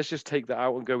 let's just take that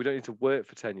out and go. We don't need to work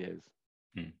for 10 years.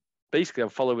 Basically, I'm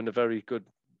following a very good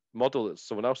model that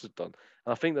someone else has done.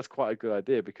 And I think that's quite a good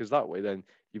idea because that way, then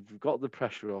you've got the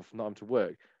pressure of not having to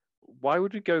work. Why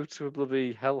would we go to a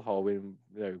bloody hellhole in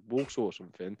Walsall or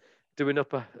something, doing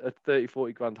up a 30,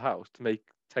 40 grand house to make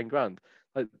 10 grand?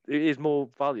 Like, it is more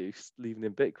value leaving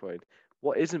in Bitcoin.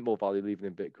 What isn't more value leaving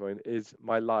in Bitcoin is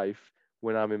my life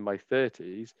when I'm in my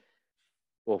 30s,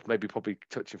 or maybe probably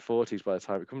touching 40s by the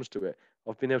time it comes to it.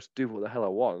 I've been able to do what the hell I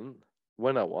want,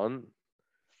 when I want,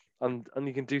 and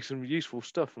you can do some useful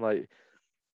stuff.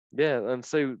 And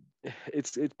so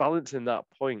it's balancing that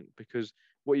point, because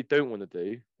what you don't want to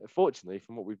do, unfortunately,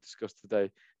 from what we've discussed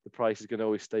today, the price is going to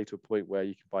always stay to a point where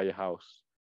you can buy your house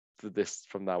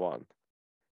from now on.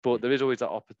 But there is always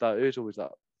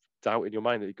that doubt in your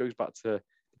mind that it goes back to the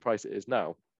price it is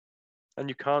now, and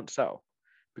you can't sell,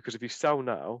 because if you sell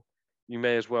now, you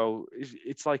may as well.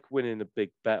 It's like winning a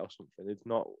big bet or something. It's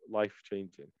not life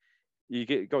changing. You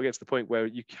got to get to the point where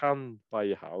you can buy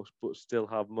your house but still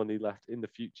have money left in the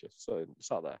future. So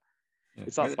it's out there. Yeah.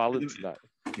 It's that balance in that.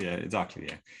 Yeah, exactly.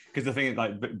 Yeah, because the thing is,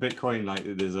 like Bitcoin, like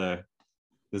there's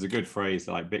a good phrase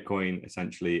like Bitcoin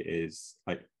essentially is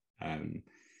like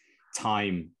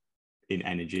time in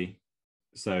energy.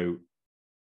 So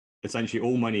essentially,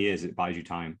 all money is, it buys you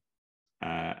time.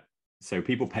 So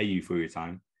people pay you for your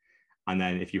time, and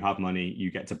then if you have money,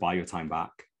 you get to buy your time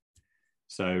back.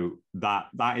 So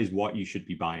that is what you should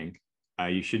be buying.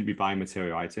 You shouldn't be buying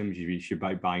material items. You should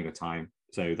be buying your time.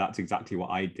 So that's exactly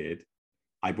what I did.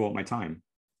 I bought my time.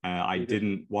 I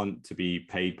didn't want to be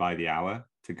paid by the hour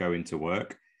to go into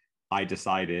work. I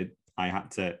decided I had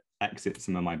to exit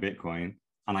some of my Bitcoin,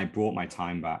 and I brought my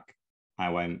time back.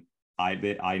 I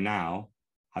now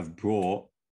have brought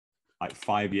like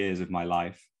 5 years of my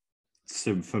life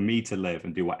for me to live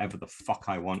and do whatever the fuck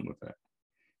I want with it.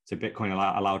 So Bitcoin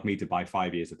allowed me to buy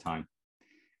 5 years of time.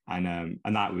 And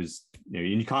that was,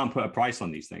 you can't put a price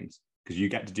on these things because you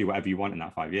get to do whatever you want in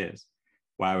that 5 years.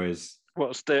 Whereas...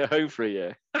 What, stay at home for a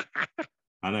year?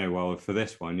 I know, well, for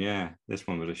this one, yeah, this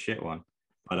one was a shit one.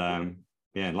 But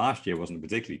last year wasn't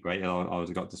particularly great. I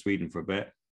got to Sweden for a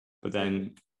bit. But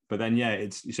then But then, yeah,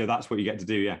 so that's what you get to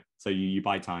do. Yeah. So you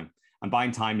buy time, and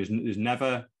buying time is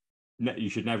never, you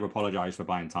should never apologize for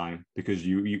buying time, because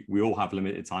we all have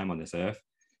limited time on this earth.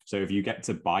 So if you get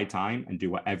to buy time and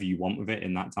do whatever you want with it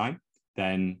in that time,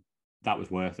 then that was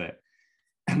worth it.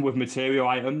 And with material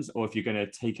items, or if you're going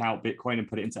to take out Bitcoin and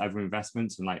put it into other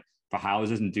investments and like for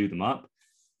houses and do them up,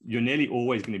 you're nearly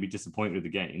always going to be disappointed with the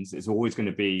gains. It's always going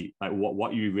to be like,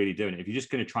 what are you really doing? If you're just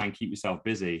going to try and keep yourself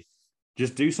busy,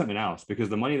 just do something else, because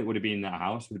the money that would have been in that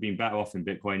house would have been better off in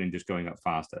Bitcoin and just going up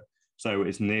faster. So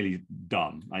it's nearly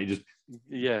dumb. Like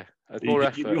more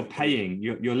effort.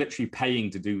 You're literally paying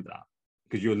to do that,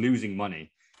 because you're losing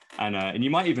money. And you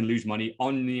might even lose money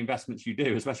on the investments you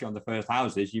do, especially on the first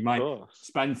houses. You might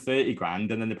spend 30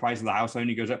 grand and then the price of the house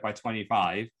only goes up by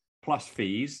 25 plus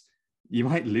fees. You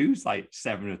might lose like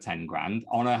 7 or 10 grand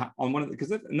on one of the,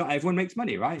 because not everyone makes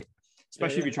money, right?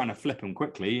 Especially if you're trying to flip them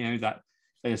quickly, you know, that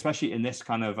especially in this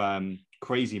kind of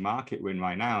crazy market we're in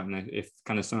right now. And if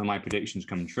kind of some of my predictions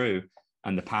come true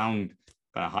and the pound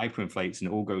hyperinflates and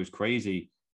it all goes crazy,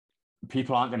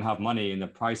 people aren't going to have money, and the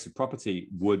price of property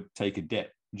would take a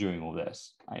dip during all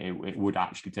this. It would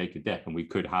actually take a dip, and we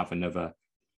could have another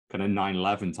kind of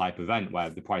 9/11 type event where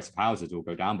the price of houses will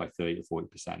go down by 30 or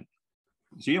 40%.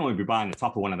 So you don't want to be buying the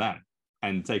top of one of them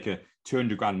and take a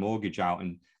 200 grand mortgage out,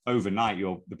 and overnight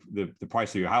the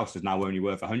price of your house is now only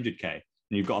worth 100k, and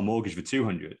you've got a mortgage for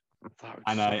 200.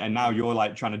 And now you're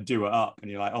like trying to do it up,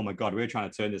 and you're like, oh my god, we're trying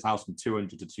to turn this house from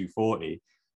 200 to 240,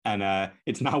 and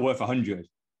it's now worth 100.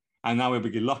 And now we'll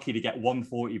be lucky to get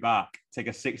 140 back, take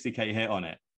a 60k hit on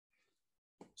it.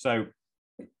 So,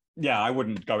 yeah, I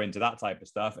wouldn't go into that type of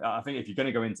stuff. I think if you're going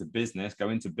to go into business,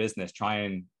 try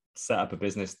and set up a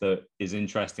business that is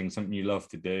interesting, something you love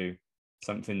to do,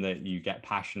 something that you get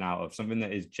passion out of, something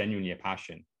that is genuinely a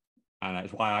passion. And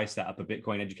that's why I set up a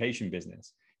Bitcoin education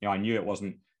business. You know, I knew it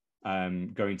wasn't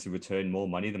going to return more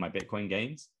money than my Bitcoin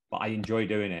gains, but I enjoy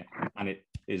doing it. And it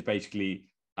is basically,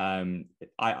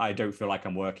 I don't feel like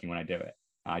I'm working when I do it.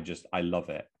 I love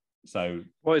it. So,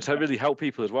 well, it's really helped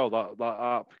people as well, that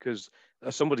app, because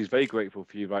somebody's very grateful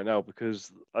for you right now,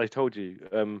 because I told you,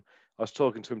 I was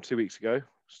talking to him 2 weeks ago,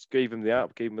 just gave him the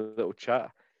app, gave him a little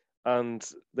chat, and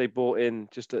they bought in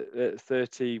just at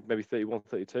 30, maybe 31,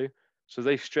 32. So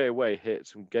they straight away hit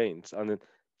some gains, and then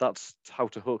that's how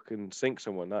to hook and sink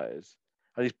someone, that is.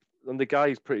 And the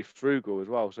guy's pretty frugal as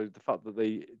well. So the fact that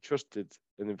they trusted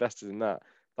and invested in that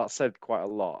said quite a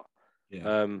lot.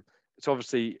 Yeah. So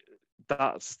obviously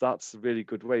that's a really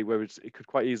good way, whereas it could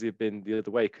quite easily have been the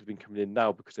other way. It could have been coming in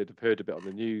now because they'd have heard a bit on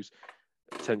the news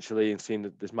potentially and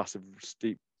seen this massive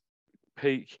steep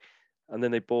peak, and then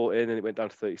they bought in and it went down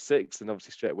to 36, and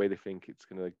obviously straight away they think it's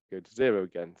going to go to zero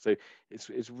again. So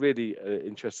it's really an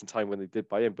interesting time when they did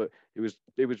buy in, but it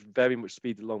was very much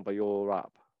speeded along by your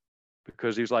app,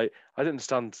 because he was like, I didn't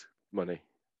understand money,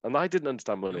 and I didn't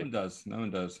understand money. No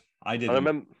one does. I didn't.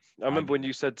 And I remember when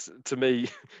you said to me,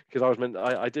 because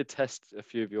I did test a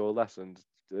few of your lessons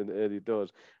in the early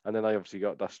doors, and then I obviously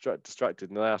got distracted,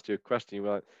 and I asked you a question. You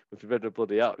were like, "If you read the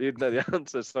bloody app, you'd know the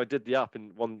answer." So I did the app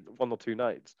in one or two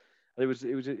nights, and it was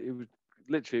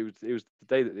literally the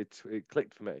day that it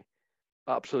clicked for me.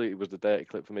 Absolutely, was the day it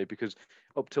clicked for me, because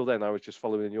up till then I was just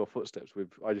following in your footsteps.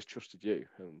 I just trusted you,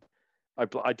 and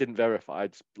I didn't verify. I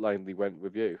just blindly went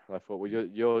with you. And I thought, well,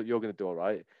 you're going to do all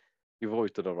right. You've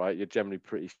always done all right. You're generally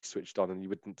pretty switched on, and you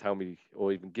wouldn't tell me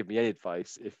or even give me any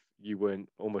advice if you weren't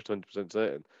almost 100%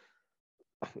 certain.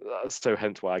 So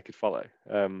hence why I could follow.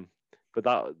 But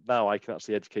that now I can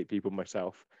actually educate people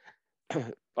myself.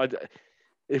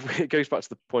 It goes back to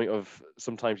the point of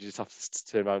sometimes you just have to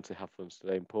turn around and say, have fun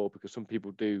today and Paul, because some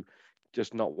people do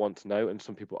just not want to know, and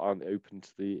some people aren't open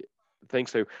to the thing.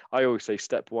 So I always say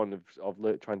step one of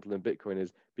trying to learn Bitcoin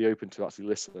is be open to actually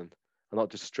listen, and not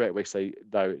just straight away say,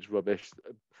 no, it's rubbish.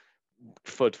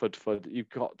 FUD. You've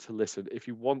got to listen. If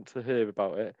you want to hear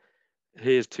about it,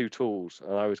 here's 2 tools.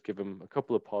 And I always give them a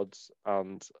couple of pods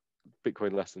and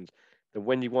Bitcoin lessons. Then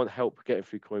when you want help getting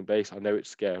through Coinbase, I know it's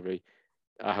scary,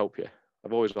 I'll help you.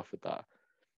 I've always offered that.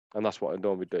 And that's what I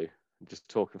normally do. I'm just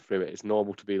talking through it. It's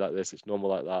normal to be like this. It's normal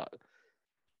like that.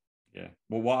 Yeah.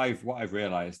 Well, what I've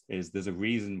realized is there's a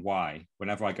reason why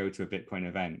whenever I go to a Bitcoin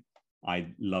event,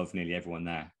 I love nearly everyone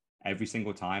there. Every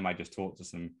single time I just talk to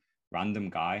some random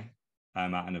guy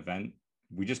at an event,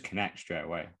 we just connect straight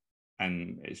away.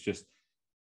 And it's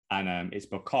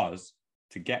because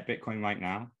to get Bitcoin right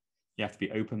now, you have to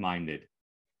be open-minded,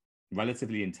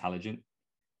 relatively intelligent,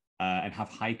 and have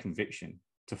high conviction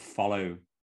to follow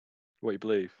what you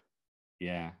believe.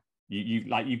 Yeah.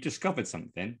 You've discovered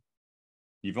something.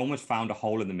 You've almost found a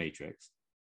hole in the matrix.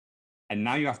 And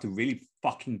now you have to really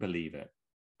fucking believe it.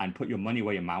 and put your money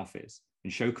where your mouth is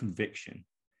and show conviction.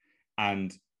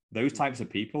 And those types of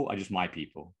people are just my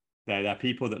people. They're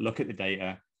people that look at the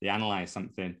data, they analyze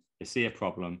something, they see a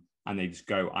problem, and they just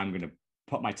go, I'm going to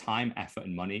put my time, effort,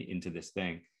 and money into this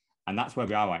thing. And that's where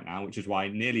we are right now, which is why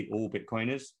nearly all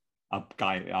Bitcoiners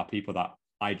are people that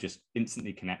I just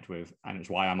instantly connect with. And it's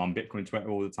why I'm on Bitcoin Twitter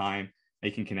all the time,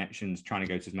 making connections, trying to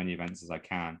go to as many events as I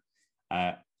can.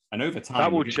 And over time,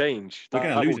 that will change. We're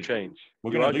going to lose it. Change.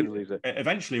 We're going to lose it.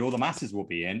 Eventually, all the masses will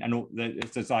be in, and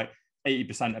it's like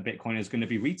 80% of Bitcoin is going to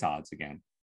be retards again.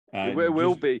 It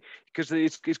will be, because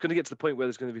it's going to get to the point where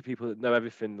there's going to be people that know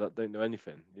everything that don't know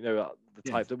anything. You know, the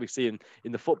type that we see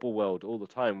in the football world all the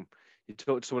time. You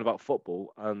talk to someone about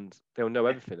football and they'll know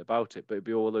everything about it, but it'll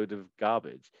be all a load of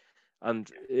garbage.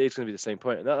 And it's going to be the same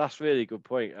point. And that's really a good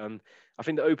point. And I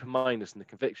think the open-mindedness and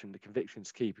the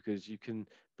conviction's key, because you can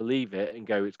believe it and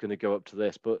go, it's going to go up to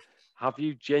this. But have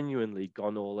you genuinely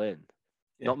gone all in?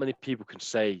 Yeah. Not many people can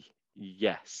say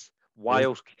yes. Why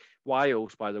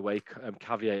else, by the way,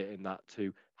 caveating that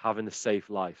to having a safe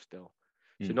life still.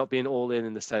 So not being all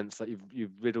in the sense that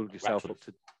you've riddled yourself up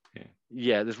to...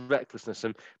 Yeah, there's recklessness.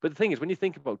 But the thing is, when you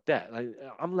think about debt,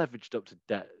 I'm leveraged up to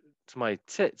debt to my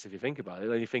tits, if you think about it.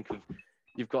 Then you think of,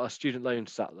 you've got a student loan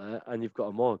sat there and you've got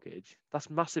a mortgage. That's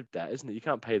massive debt, isn't it? You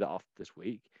can't pay that off this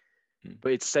week.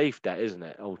 But it's safe debt, isn't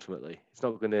it? Ultimately, it's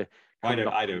not going to... I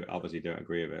obviously don't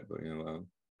agree with it,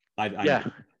 but yeah.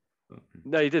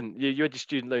 No, you didn't. You had your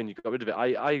student loan. You got rid of it.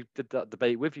 I did that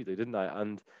debate with you, though, didn't I?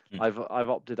 And I've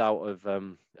opted out of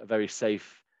a very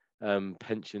safe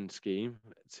pension scheme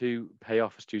to pay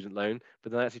off a student loan,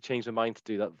 but then I actually changed my mind to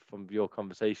do that from your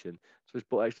conversation. So I just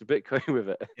bought extra Bitcoin with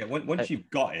it. Yeah, once you've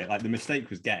got it, like the mistake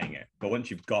was getting it, but once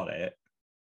you've got it,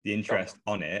 the interest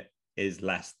on it is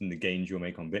less than the gains you'll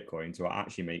make on Bitcoin. So it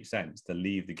actually makes sense to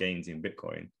leave the gains in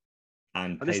Bitcoin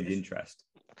and pay the interest.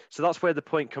 So that's where the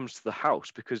point comes to the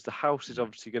house, because the house is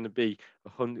obviously going to be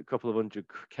a couple of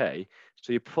 $100K.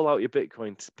 So you pull out your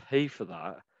Bitcoin to pay for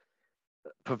that,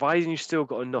 providing you still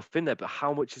got enough in there. But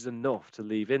how much is enough to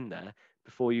leave in there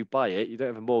before you buy it? You don't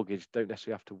have a mortgage, don't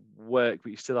necessarily have to work,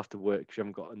 but you still have to work because you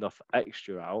haven't got enough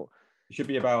extra out. It should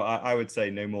be about, I would say,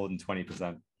 no more than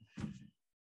 20%.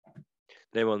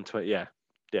 No more than 20, yeah.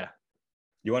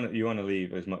 You want to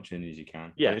leave as much in as you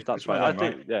can. Yeah, that's right. I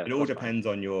think it all depends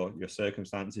on your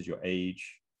circumstances, your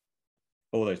age,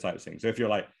 all those types of things. So if you're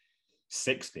like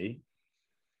 60,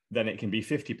 then it can be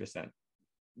 50%.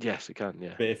 Yes, it can.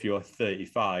 Yeah. But if you're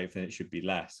 35, then it should be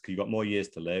less because you've got more years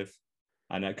to live.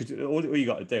 And because all you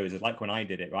got to do is like when I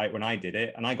did it, right? When I did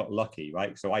it, and I got lucky,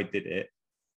 right? So I did it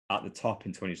at the top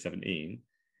in 2017,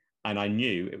 and I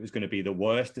knew it was going to be the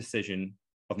worst decision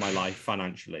of my life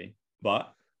financially,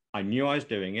 but I knew I was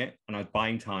doing it, and I was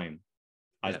buying time.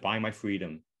 I was buying my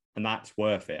freedom, and that's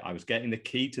worth it. I was getting the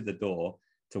key to the door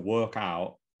to walk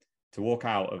out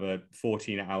of a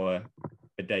 14-hour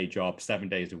a day job, 7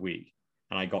 days a week.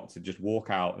 And I got to just walk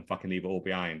out and fucking leave it all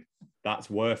behind. It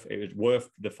was worth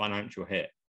the financial hit.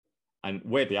 And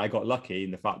weirdly, I got lucky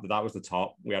in the fact that was the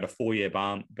top. We had a 3-year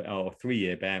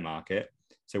bear market.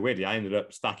 So weirdly, I ended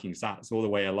up stacking sats all the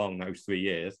way along those 3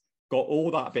 years, got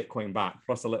all that Bitcoin back,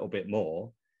 plus a little bit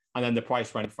more. And then the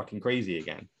price went fucking crazy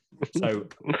again. So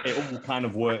it all kind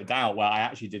of worked out where I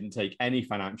actually didn't take any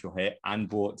financial hit and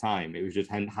bought time. It was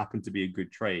just happened to be a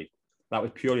good trade. That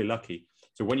was purely lucky.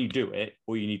 So when you do it,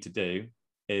 all you need to do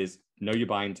is know you're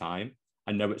buying time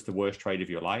and know it's the worst trade of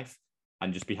your life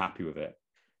and just be happy with it.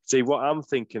 See, what I'm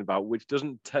thinking about, which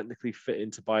doesn't technically fit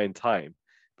into buying time,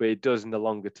 but it does in the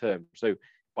longer term. So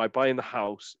by buying the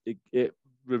house, it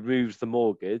removes the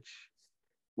mortgage,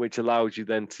 which allows you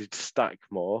then to stack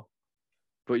more,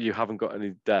 but you haven't got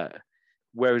any debt.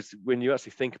 Whereas when you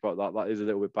actually think about that, that is a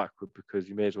little bit backward because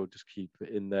you may as well just keep it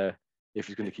in there if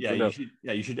you're going to keep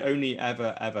it. You should only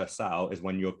ever sell is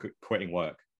when you're quitting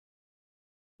work.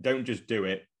 Don't just do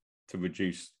it to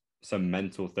reduce some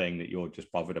mental thing that you're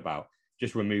just bothered about.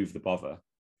 Just remove the bother.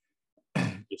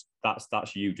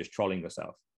 That's you just trolling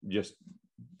yourself. Just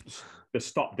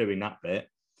stop doing that bit.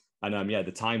 And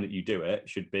the time that you do it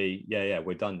should be,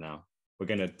 we're done now. We're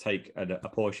going to take a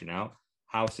portion out.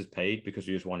 House is paid because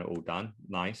we just want it all done.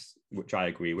 Nice, which I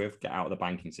agree with. Get out of the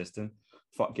banking system.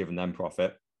 Fuck giving them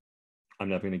profit. I'm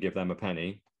never going to give them a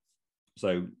penny.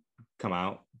 So come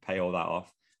out, pay all that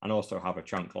off, and also have a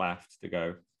chunk left to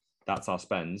go, that's our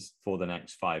spends for the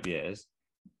next 5 years.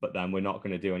 But then we're not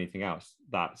going to do anything else.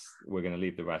 We're going to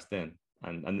leave the rest in.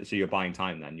 And so you're buying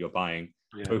time then. You're buying,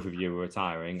 both of you are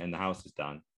retiring and the house is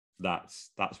done. That's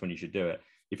when you should do it.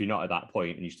 If you're not at that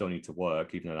point and you still need to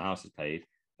work, even though the house is paid,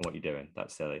 then what you're doing,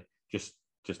 that's silly. Just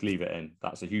leave it in.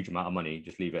 That's a huge amount of money.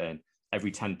 Just leave it in.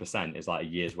 every 10% is like a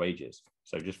year's wages.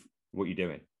 So just what you're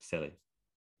doing, silly.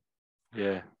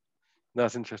 Yeah.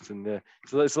 That's interesting. Yeah.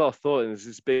 So there's a lot of thought in this.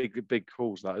 It's big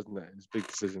calls, that, isn't it? It's big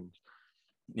decisions.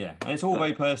 Yeah. And it's all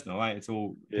very personal, right? It's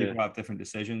all people have different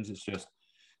decisions. It's just,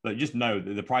 but just know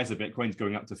that the price of Bitcoin is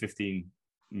going up to 15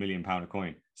 million pound a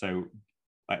coin. So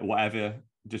like whatever,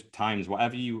 just times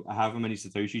whatever you, however many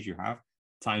Satoshis you have,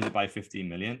 times it by 15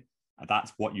 million. And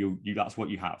that's what that's what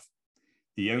you have.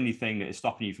 The only thing that is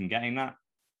stopping you from getting that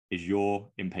is your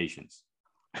impatience.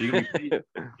 So you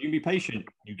can be patient,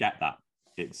 you get that.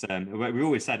 It's we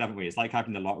always said, haven't we? It's like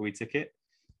having the lottery ticket,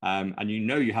 and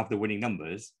you have the winning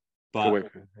numbers, but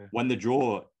when the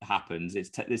draw happens,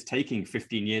 it's taking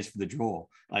 15 years for the draw.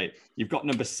 Like you've got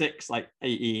number 6, like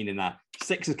 18 in that.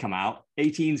 6 has come out,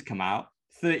 18's come out,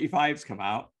 35's come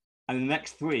out, and the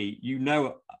next 3,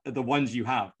 are the ones you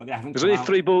have, but they haven't. There's only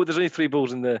 3 balls. There's only 3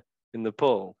 balls in the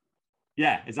pool.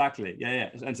 Yeah, exactly. Yeah.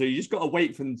 And so you just got to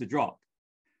wait for them to drop.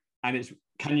 And it's,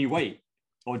 can you wait,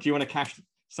 or do you want to cash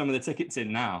some of the tickets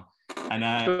in now? And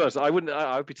I wouldn't.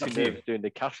 I'd be too nervous doing the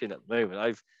cash in at the moment.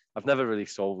 I've never really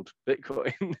sold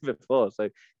Bitcoin before, so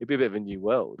it'd be a bit of a new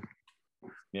world.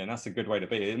 Yeah, and that's a good way to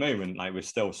be. At the moment, like we're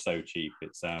still so cheap.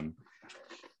 It's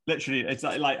literally, it's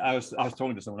like I was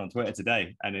talking to someone on Twitter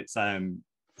today, and it's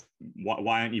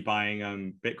why aren't you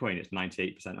buying Bitcoin? It's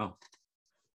 98% off.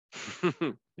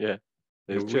 Yeah.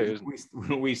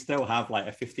 We still have like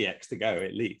a 50x to go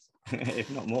at least, if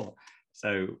not more.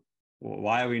 So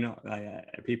why are we not?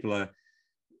 People are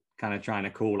kind of trying to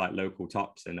call like local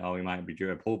tops and we might be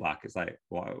due a pullback. It's like,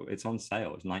 well, it's on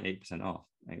sale. It's 98% off.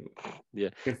 Yeah,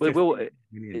 well,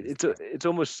 it's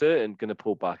almost certain going to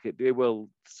pull back. It will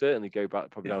certainly go back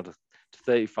probably down to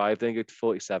 35, then go to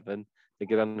 47, then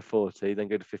go down to 40, then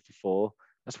go to 54.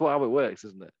 That's how it works,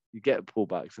 isn't it? You get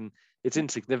pullbacks, and it's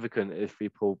insignificant if you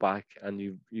pull back and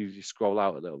you scroll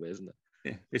out a little bit, isn't it?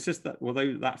 Yeah, it's just that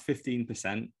although that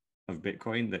 15% of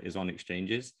Bitcoin that is on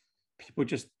exchanges, people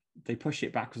they push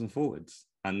it backwards and forwards,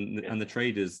 and the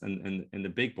traders and the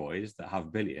big boys that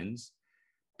have billions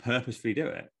purposefully do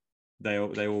it. They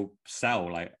will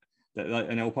sell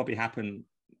and it will probably happen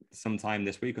sometime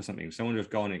this week or something. Someone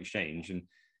just go on an exchange and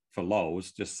for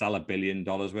lols just sell $1 billion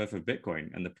worth of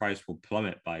Bitcoin, and the price will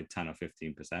plummet by 10 or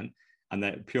 15%. And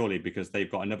they're purely because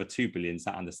they've got another 2 billion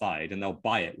sat on the side, and they'll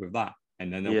buy it with that,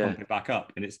 and then they'll pump it back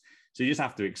up. And so you just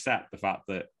have to accept the fact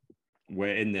that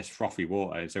we're in this frothy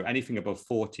water. So anything above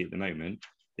 40 at the moment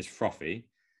is frothy,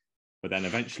 but then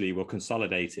eventually we'll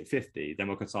consolidate at 50, then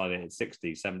we'll consolidate at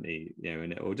 60, 70,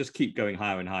 and it will just keep going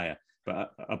higher and higher.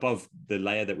 But above the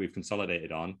layer that we've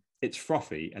consolidated on, it's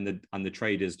frothy, and the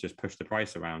traders just push the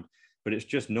price around. But it's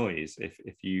just noise.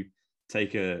 If you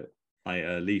take a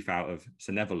leaf out of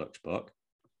Sir Neverlook's book,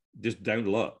 just don't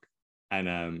look.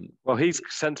 And well, he's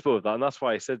sensible with that, and that's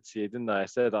why I said to you, didn't I? I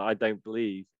said I don't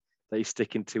believe that he's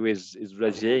sticking to his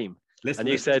regime. And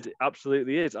you said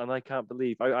absolutely is, and I can't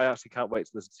believe. I actually can't wait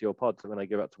to listen to your pod when I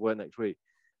go back to work next week.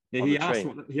 Yeah,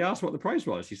 he asked what the price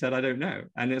was. He said, I don't know.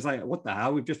 And it's like, what the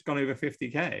hell? We've just gone over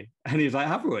 50K. And he's like,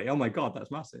 have we? Oh my God, that's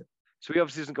massive. So he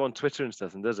obviously doesn't go on Twitter and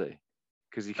stuff, does he?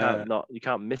 Because you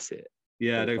can't miss it.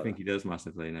 Yeah, I don't think he does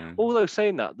massively, no. Although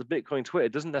saying that, the Bitcoin Twitter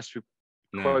doesn't necessarily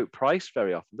quote price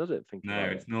very often, does it? No,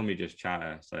 it's normally just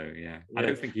chatter. So yeah, I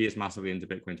don't think he is massively into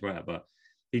Bitcoin Twitter, but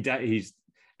he's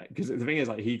because the thing is,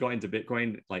 like, he got into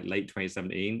Bitcoin like late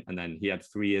 2017, and then he had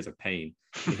 3 years of pain.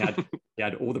 He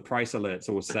had all the price alerts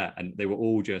all set, and they were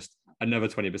all just another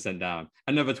 20% down,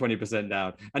 another 20%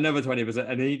 down, another 20%,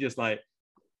 and he just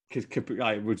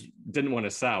didn't want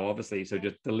to sell, obviously, so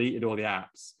just deleted all the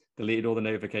apps, deleted all the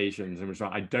notifications, and was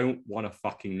like, I don't want to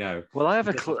fucking know. Well, I have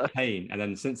a pain, and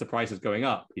then since the price is going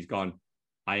up, he's gone,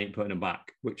 I ain't putting them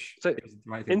back, which is the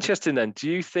right thing. Interesting then. Do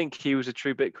you think he was a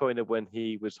true Bitcoiner when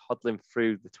he was hodling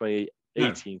through the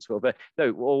 2018 sort of?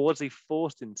 No, or was he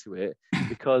forced into it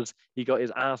because he got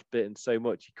his ass bitten so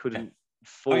much he couldn't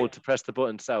afford to press the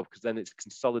button himself, because then it's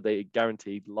consolidated,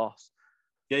 guaranteed loss?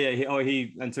 Yeah.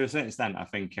 He and to a certain extent, I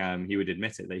think he would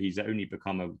admit it, that he's only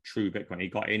become a true Bitcoin. He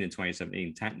got in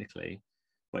 2017 technically,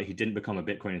 but he didn't become a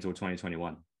Bitcoin until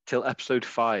 2021. Till episode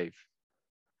 5.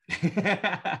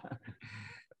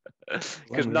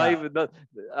 Because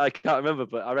I can't remember,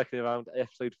 but I reckon around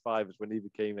episode 5 is when he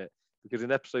became it. Because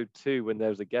in episode 2, when I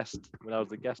was the guest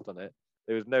on it,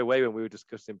 there was no way when we were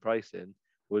discussing pricing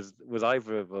was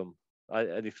either of them,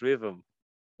 any 3 of them.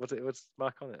 What's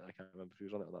Mark on it? I can't remember if he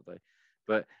was on it on that day.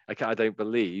 But I don't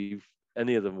believe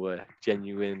any of them were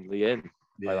genuinely in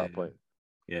by that point.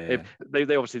 Yeah. They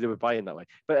obviously were buying that way.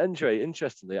 But anyway,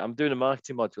 interestingly, I'm doing a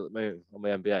marketing module at the moment on my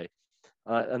MBA.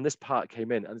 And this part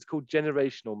came in, and it's called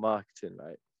generational marketing,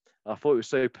 right? I thought it was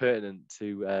so pertinent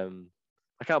to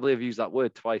I can't believe I've used that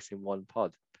word twice in one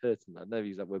pod. Pertinent. I've never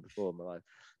used that word before in my life.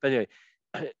 But anyway,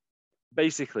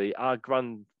 basically, our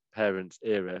grandparents'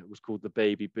 era was called the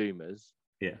baby boomers.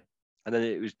 Yeah. And then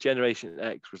it was Generation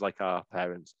X was like our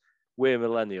parents. We're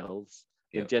millennials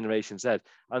in Generation Z.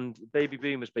 And baby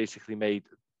boomers basically made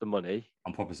the money.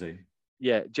 On property.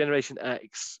 Yeah, Generation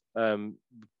X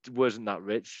wasn't that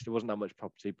rich. There wasn't that much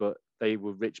property, but they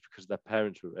were rich because their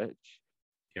parents were rich.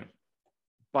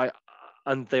 Yeah.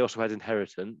 And they also had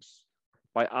inheritance.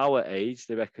 By our age,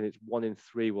 they reckon it's 1 in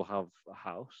 3 will have a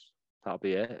house. That'll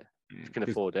be it. You can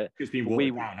afford it. It's been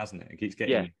watered down, hasn't it? It keeps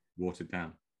getting watered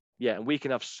down. Yeah, and we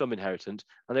can have some inheritance.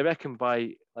 And they reckon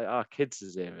by like our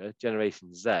kids' era,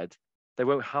 Generation Z, they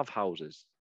won't have houses.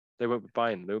 They won't be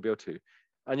buying them. They won't be able to.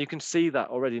 And you can see that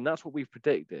already. And that's what we've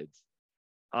predicted.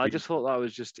 I just thought that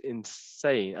was just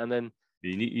insane. And then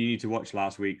you need to watch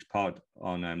last week's pod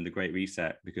on the Great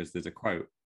Reset, because there's a quote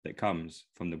that comes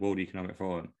from the World Economic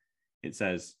Forum. It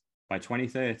says, by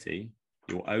 2030,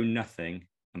 you'll own nothing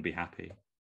and be happy.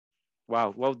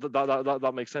 Wow. Well,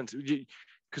 that makes sense.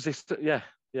 Because I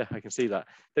can see that.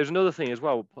 There's another thing as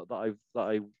well that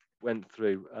I went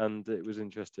through, and it was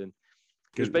interesting.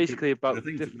 It was basically about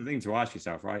the thing to ask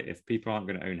yourself, right? If people aren't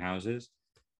going to own houses,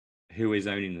 who is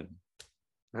owning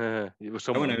them?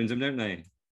 Someone owns them, don't they?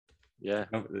 Yeah.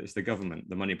 It's the government,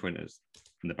 the money printers,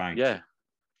 and the banks. Yeah.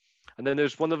 And then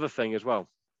there's one other thing as well.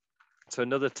 So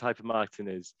another type of marketing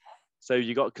is, so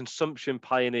you got consumption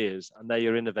pioneers, and they're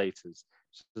your innovators.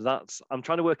 So I'm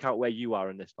trying to work out where you are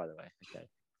in this, by the way, okay,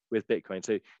 with Bitcoin.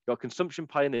 So you've got consumption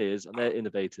pioneers and they're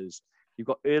innovators. You've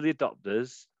got early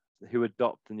adopters who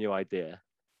adopt the new idea.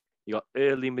 You got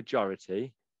early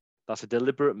majority. That's a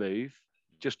deliberate move,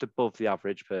 just above the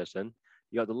average person.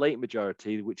 You got the late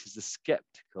majority, which is the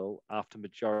skeptical after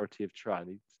majority have tried.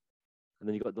 And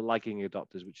then you got the lagging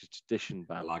adopters, which is tradition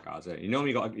bound. Laggards. You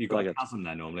normally you've got a chasm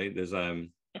there. Normally, there's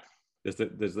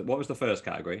what was the first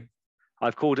category?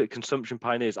 I've called it consumption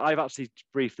pioneers. I've actually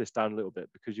briefed this down a little bit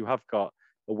because you have got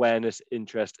awareness,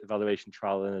 interest, evaluation,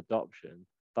 trial, and adoption.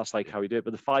 That's like how we do it.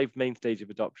 But the 5 main stages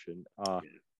of adoption are,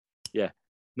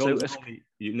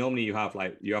 Normally you have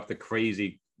the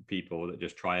crazy people that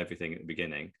just try everything at the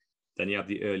beginning. Then you have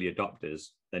the early adopters.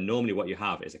 Then normally what you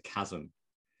have is a chasm,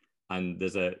 and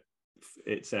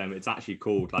it's actually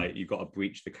called like you've got to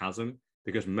breach the chasm,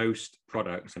 because most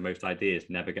products and most ideas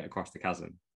never get across the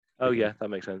chasm. Oh yeah, that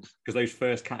makes sense. Because those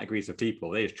first categories of people,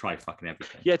 they just try fucking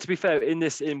everything. Yeah, to be fair,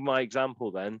 in my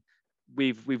example, then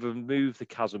we've removed the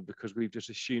chasm because we've just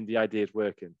assumed the idea is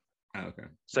working. Oh, okay.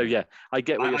 So yeah, I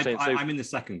get what you're saying. So I'm in the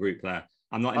second group there.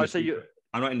 I'm not in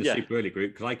the super early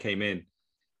group, because I came in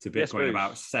to Bitcoin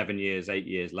about 7 years, 8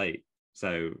 years late.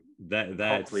 So they're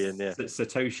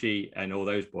Satoshi and all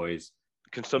those boys.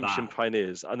 Consumption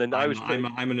pioneers, and then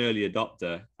I'm an early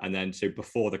adopter, and then so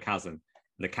before the chasm.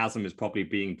 The chasm is probably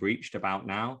being breached about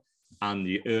now, and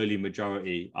the early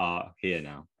majority are here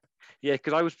now. Yeah,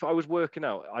 because I was working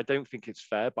out. I don't think it's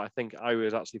fair, but I think I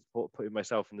was actually putting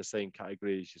myself in the same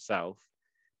category as yourself.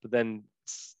 But then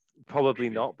probably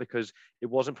not, because it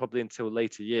wasn't probably until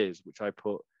later years which I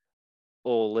put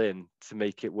all in to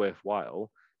make it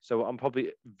worthwhile. So I'm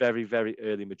probably very, very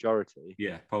early majority.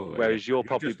 Yeah, probably. Whereas you're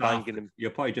probably banging them. You're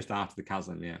probably just after the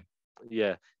chasm, yeah.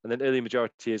 Yeah, and then early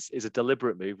majority is a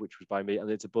deliberate move, which was by me, and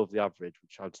it's above the average,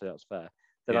 which I would say that's fair.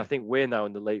 Then I think we're now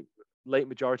in the late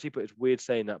majority, but it's weird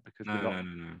saying that because we're not.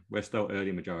 No. We're still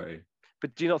early majority.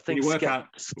 But do you not think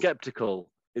skeptical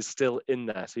is still in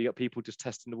there? So you got people just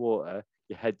testing the water,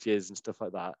 your hedges and stuff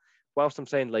like that. Whilst I'm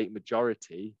saying late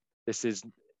majority, this is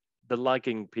the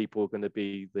lagging people are going to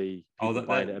be the people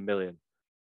buying at 1 million.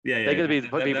 Yeah, they're going to be the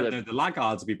people. The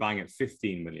laggards will be buying at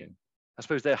 15 million. I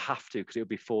suppose they have to, because it would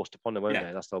be forced upon them, won't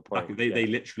they? That's the whole point. They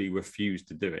literally refuse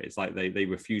to do it. It's like they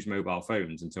refused mobile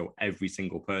phones until every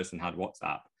single person had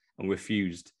WhatsApp and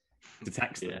refused to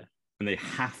text them. And they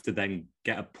have to then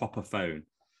get a proper phone.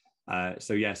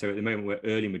 So at the moment we're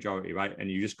early majority, right? And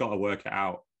you just got to work it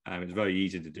out. It's very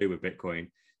easy to do with Bitcoin.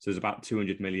 So there's about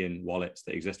 200 million wallets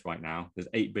that exist right now. There's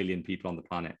 8 billion people on the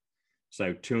planet.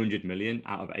 So 200 million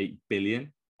out of 8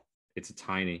 billion, it's a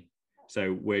tiny.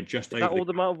 So we're just over. Is that all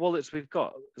the amount of wallets we've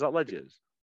got? Is that ledgers?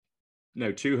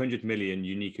 No, 200 million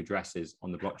unique addresses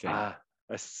on the blockchain.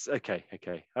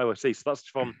 Okay. Oh, I see. So that's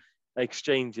from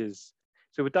exchanges.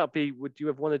 So would you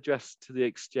have one address to the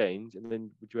exchange, and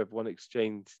then would you have one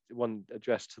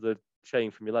address to the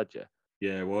chain from your ledger?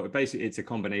 Yeah, well, basically it's a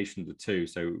combination of the two.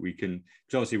 So we can,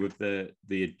 because obviously with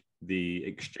the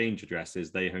exchange addresses,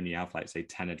 they only have like say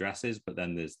 10 addresses, but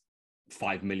then there's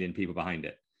 5 million people behind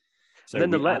it. So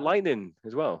and then Lightning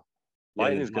as well.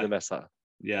 Lightning's going to mess that.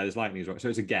 Yeah, there's lightning as well. So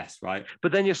it's a guess, right?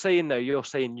 But then you're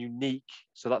saying unique,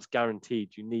 so that's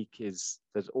guaranteed. Unique is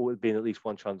there's always been at least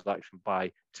one transaction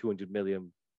by 200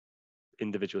 million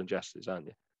individual ingestors, aren't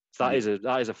you? So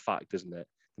that is a fact, isn't it?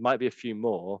 There might be a few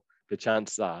more, but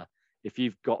chances are, if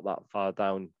you've got that far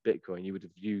down Bitcoin,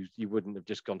 you wouldn't have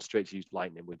just gone straight to use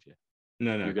Lightning, would you?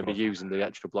 No, You're going to be using the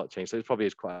extra blockchain, so it probably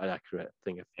is quite an accurate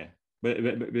thing. Yeah,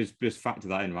 but just factor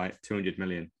that in, right? 200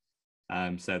 million.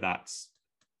 So that's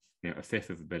a fifth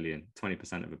of a billion,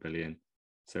 20% of a billion.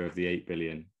 So of the 8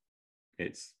 billion,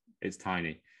 it's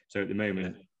tiny. So at the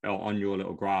moment, on your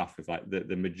little graph of like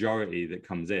the majority that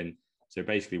comes in, so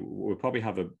basically we'll probably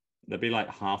have there'll be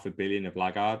like 500 million of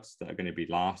laggards that are going to be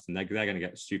last, and they're going to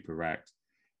get super wrecked.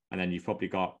 And then you've probably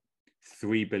got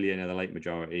 3 billion of the late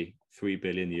majority, 3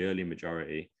 billion the early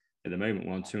majority. At the moment,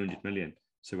 we're on 200 million.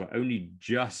 So we're only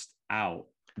just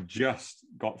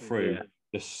got through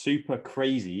the super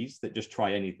crazies that just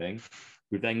try anything.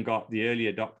 We've then got the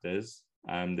early adopters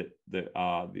that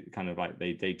are kind of like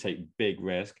they take big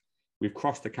risk. We've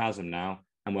crossed the chasm now,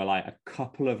 and we're like a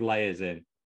couple of layers in.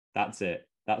 That's it.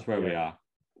 That's where we are.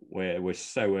 We're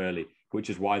so early, which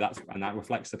is why that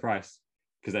reflects the price.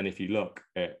 Because then if you look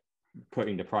at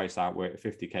putting the price out, we're at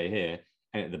 50k here,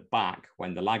 and at the back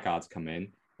when the laggards come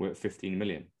in, we're at 15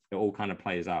 million. It all kind of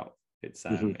plays out. It's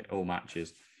it all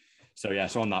matches. So yeah,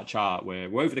 so on that chart, we're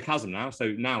over the chasm now.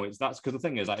 So now that's because the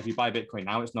thing is, like, if you buy Bitcoin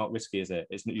now, it's not risky, is it?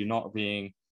 You're not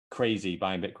being crazy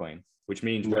buying Bitcoin, which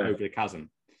means we're over the chasm.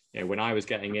 When I was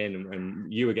getting in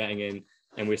and you were getting in,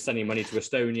 and we're sending money to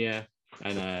Estonia,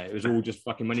 and it was all just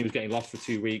fucking money was getting lost for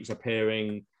 2 weeks,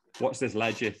 appearing. What's this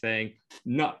ledger thing?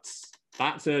 Nuts.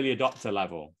 That's early adopter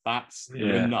level. That's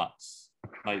you're nuts,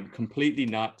 like completely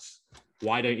nuts.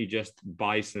 Why don't you just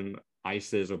buy some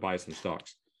ISAs or buy some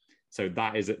stocks? So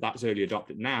that's early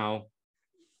adopted now.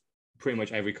 Pretty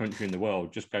much every country in the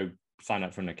world, just go sign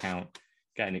up for an account,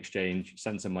 get an exchange,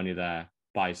 send some money there,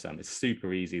 buy some. It's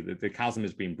super easy. The chasm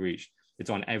has been breached. It's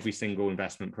on every single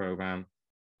investment program.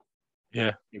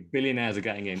 Yeah. Billionaires are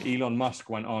getting in. Elon Musk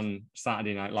went on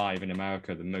Saturday Night Live in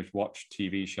America, the most watched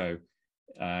TV show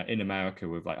in America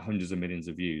with like hundreds of millions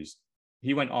of views.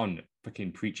 He went on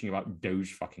fucking preaching about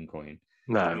Doge fucking coin.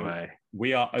 No way.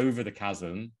 We are over the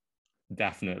chasm,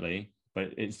 definitely,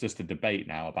 but it's just a debate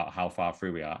now about how far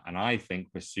through we are. And I think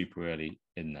we're super early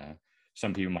in there.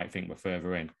 Some people might think we're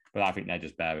further in, but I think they're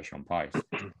just bearish on price.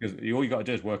 Because all you got to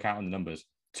do is work out on the numbers.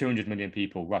 200 million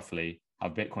people roughly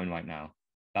have Bitcoin right now.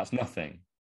 That's nothing.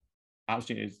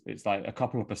 Actually, it's like a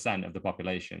couple of percent of the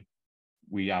population.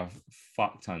 We have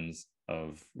fuck tons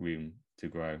of room to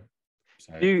grow.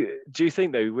 So do you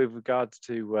think though, with regards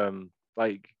to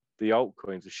like the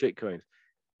altcoins, the shitcoins,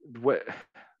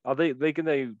 are they going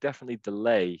to definitely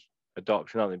delay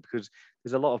adoption, aren't they? Because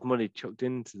there's a lot of money chucked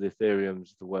into the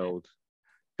Ethereums of the world,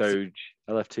 Doge,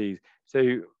 LFTs.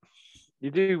 So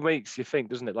makes you think,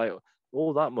 doesn't it? Like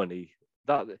all that money,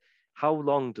 how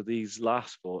long do these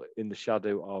last for in the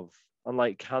shadow of? And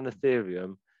like, can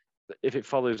Ethereum, if it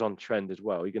follows on trend as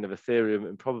well, you're going to have Ethereum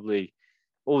and probably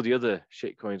all the other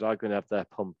shitcoins are going to have their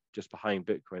pump just behind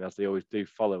Bitcoin, as they always do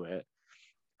follow it.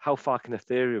 How far can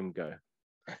Ethereum go?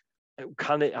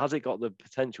 Has it got the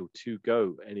potential to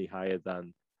go any higher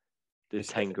than the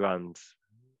 10 grand?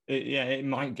 It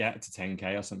might get to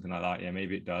 10k or something like that. Yeah,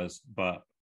 maybe it does, but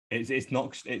it's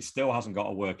not. It still hasn't got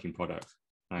a working product.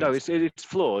 Right? No, it's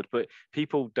flawed, but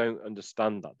people don't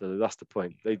understand that. That's the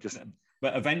point. They just.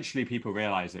 But eventually, people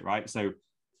realize it, right? So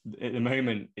at the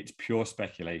moment, it's pure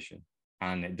speculation,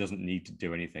 and it doesn't need to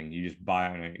do anything. You just buy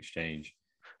it on an exchange.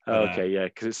 Okay, yeah,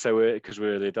 because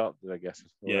we're early adopted, I guess.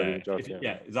 Yeah,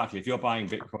 exactly. If you're buying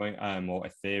Bitcoin or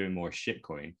Ethereum or a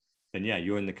shitcoin, then yeah,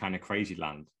 you're in the kind of crazy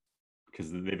land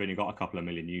because they've only got a couple of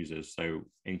million users. So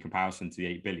in comparison to the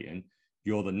 8 billion,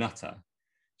 you're the nutter.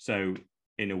 So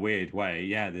in a weird way,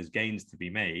 yeah, there's gains to be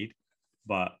made,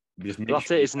 but that's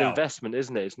it. It's an investment,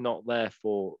 isn't it? It's not there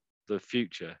for the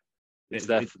future. It's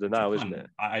there for the now, isn't it?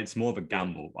 It's more of a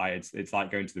gamble. It's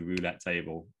like going to the roulette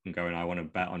table and going, I want to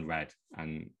bet on red,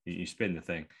 and you spin the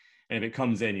thing. And if it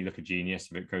comes in, you look a genius.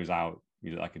 If it goes out,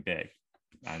 you look like a dick.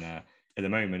 And at the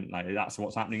moment, like that's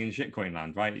what's happening in shitcoin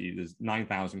land, right? There's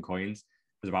 9,000 coins.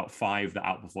 There's about 5 that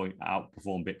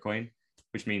outperform Bitcoin,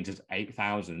 which means there's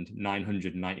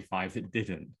 8,995 that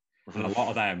didn't. And a lot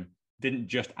of them didn't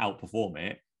just outperform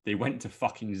it; they went to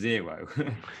fucking zero.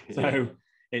 So.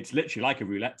 It's literally like a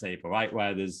roulette table, right?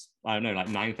 Where there's, I don't know, like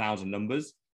 9,000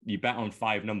 numbers. You bet on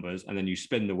 5 numbers and then you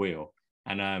spin the wheel.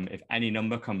 And if any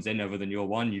number comes in other than your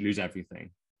one, you lose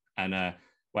everything. And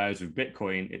whereas with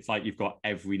Bitcoin, it's like you've got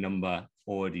every number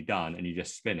already done and you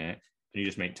just spin it and you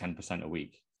just make 10% a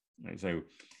week. Right? So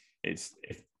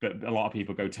but a lot of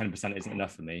people go 10% isn't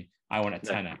enough for me. I want a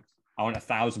No. 10x. I want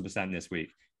 1,000% this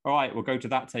week. All right, we'll go to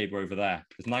that table over there.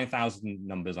 There's 9,000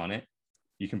 numbers on it.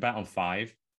 You can bet on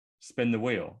 5, spin the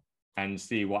wheel and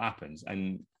see what happens.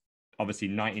 And obviously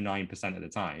 99% of the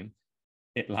time,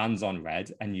 it lands on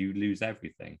red and you lose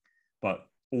everything. But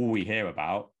all we hear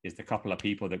about is the couple of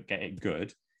people that get it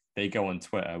good. They go on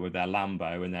Twitter with their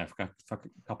Lambo and their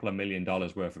couple of $1 million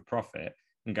worth of profit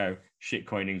and go,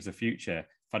 shitcoining's the future.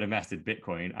 If I'd invested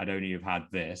Bitcoin, I'd only have had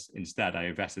this. Instead, I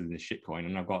invested in this shitcoin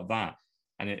and I've got that.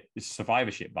 And it's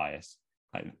survivorship bias.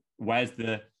 Like,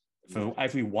 for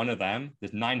every one of them,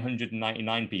 there's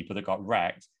 999 people that got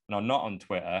wrecked and are not on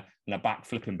Twitter and are back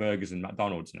flipping burgers in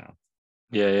McDonald's now.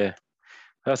 Yeah.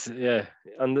 That's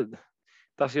and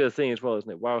that's the other thing as well, isn't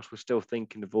it? Whilst we're still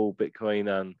thinking of all Bitcoin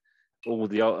and all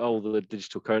the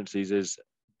digital currencies as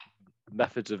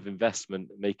methods of investment,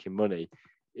 making money,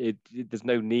 there's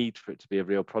no need for it to be a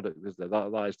real product, is there?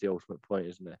 That is the ultimate point,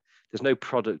 isn't it? There's no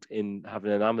product in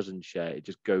having an Amazon share. It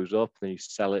just goes up, and then you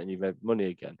sell it, and you make money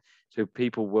again. So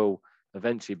people will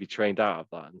eventually be trained out of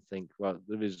that and think, well,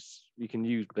 you can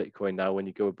use Bitcoin now when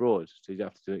you go abroad, so you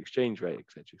have to do an exchange rate,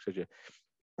 etc.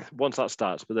 Once that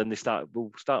starts, but then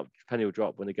penny will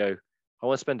drop when they go, I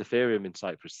want to spend Ethereum in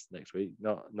Cyprus next week,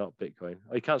 not Bitcoin.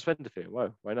 Oh, you can't spend Ethereum.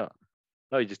 Whoa, why not?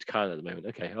 No, you just can't at the moment.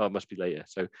 Okay, it must be later.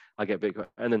 So I get Bitcoin.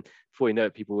 And then before you know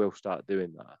it, people will start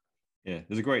doing that. Yeah,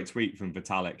 there's a great tweet from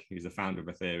Vitalik, who's the founder of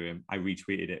Ethereum. I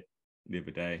retweeted it the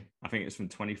other day. I think it's from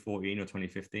 2014 or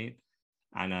 2015.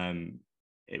 And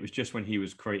it was just when he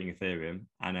was creating Ethereum.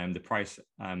 And the price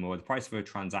of a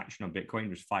transaction on Bitcoin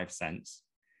was 5 cents.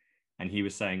 And he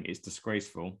was saying it's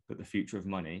disgraceful that the future of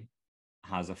money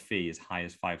has a fee as high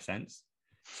as 5 cents.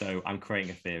 So I'm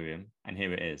creating Ethereum, and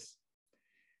here it is.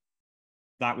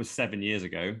 That was 7 years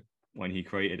ago when he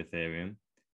created Ethereum.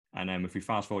 And if we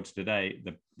fast forward to today,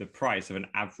 the price of an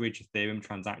average Ethereum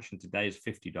transaction today is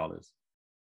 $50.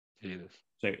 Jesus.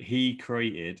 So he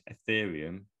created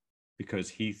Ethereum because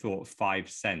he thought 5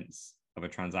 cents of a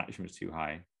transaction was too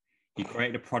high. He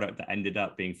created a product that ended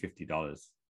up being $50.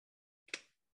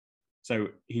 So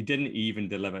he didn't even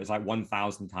deliver. It's like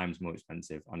 1,000 times more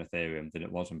expensive on Ethereum than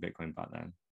it was on Bitcoin back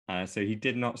then. So he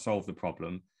did not solve the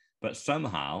problem, but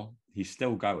somehow he's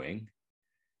still going.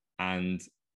 And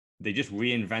they just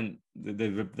reinvent.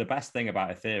 The best thing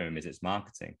about Ethereum is its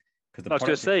marketing. I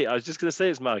was just going to say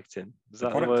it's marketing.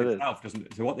 The product itself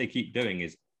doesn't. So what they keep doing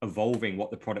is evolving what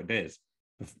the product is.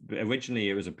 Originally,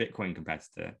 it was a Bitcoin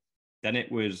competitor. Then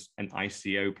it was an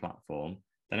ICO platform.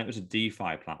 Then it was a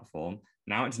DeFi platform.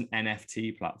 Now it's an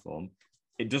NFT platform.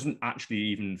 It doesn't actually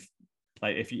even,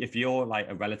 like, if you're like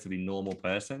a relatively normal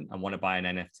person and want to buy an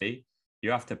NFT,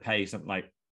 you have to pay something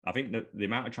like, I think the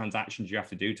amount of transactions you have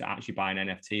to do to actually buy an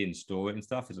NFT and store it and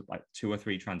stuff is like 2 or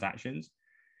 3 transactions.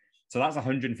 So that's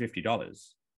 $150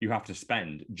 you have to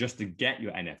spend just to get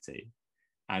your NFT.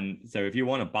 And so if you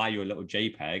want to buy your little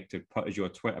JPEG to put as your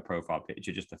Twitter profile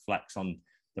picture just to flex on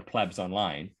the plebs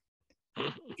online,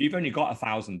 if you've only got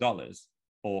 $1,000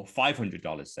 or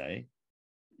 $500, say,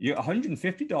 your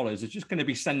 $150 is just going to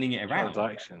be sending it around.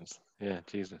 Transactions. Yeah,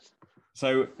 Jesus.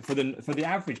 So for the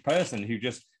average person who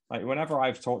just, like, whenever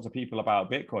I've talked to people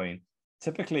about Bitcoin,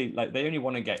 typically, like, they only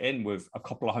want to get in with a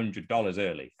couple of $100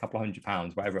 early, a couple of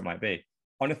 £100, whatever it might be.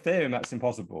 On Ethereum, that's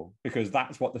impossible because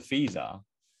that's what the fees are.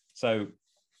 So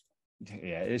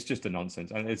yeah, it's just a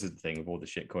nonsense. And this is the thing with all the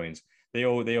shit coins. They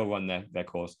all run their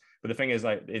course. But the thing is,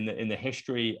 like, in the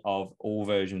history of all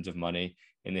versions of money,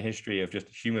 in the history of just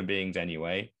human beings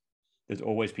anyway, there's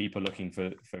always people looking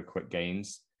for quick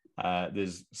gains.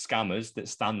 There's scammers that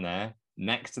stand there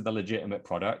next to the legitimate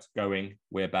product going,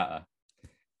 we're better.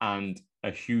 And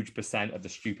a huge percent of the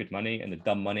stupid money and the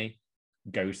dumb money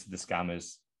goes to the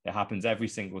scammers. It happens every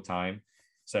single time.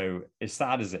 So as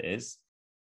sad as it is,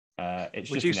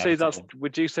 would you say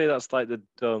that's like the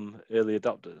dumb early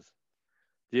adopters,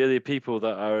 the early people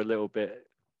that are a little bit,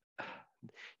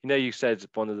 you said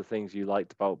one of the things you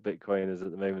liked about Bitcoiners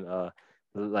at the moment are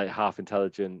like half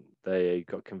intelligent, they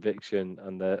got conviction,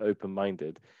 and they're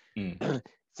open-minded.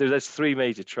 So there's 3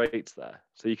 major traits there.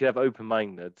 So you could have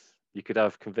open-minded, you could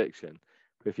have conviction,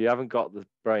 but if you haven't got the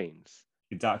brains,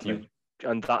 exactly,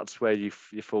 and that's where you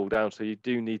fall down. So you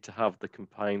do need to have the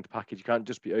combined package. You can't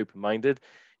just be open-minded.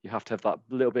 You have to have that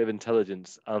little bit of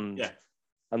intelligence, and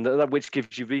that which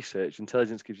gives you research.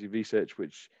 Intelligence gives you research,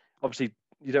 which obviously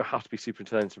you don't have to be super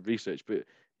intelligent in research, but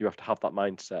you have to have that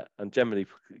mindset and generally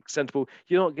sensible.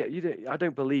 I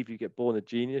don't believe you get born a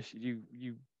genius.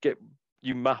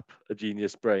 You map a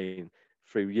genius brain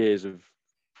through years of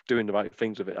doing the right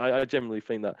things with it. I generally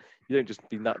think that you don't just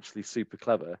be naturally super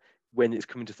clever. when it's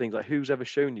coming to things like who's ever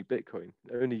shown you Bitcoin?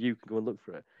 Only you can go and look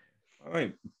for it. I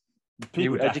mean,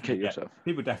 You educate get, yourself.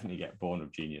 people definitely get born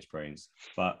with genius brains,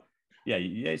 but yeah,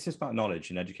 it's just about knowledge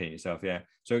and educating yourself. Yeah.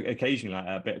 So occasionally, like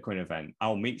at a Bitcoin event,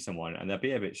 I'll meet someone and they'll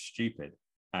be a bit stupid,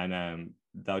 and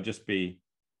they'll just be,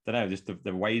 I don't know, just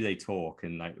the way they talk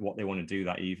and like what they want to do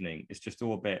that evening. It's just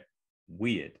all a bit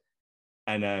weird.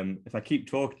 And if I keep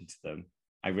talking to them,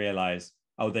 I realize,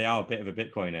 oh, they are a bit of a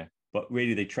Bitcoiner, but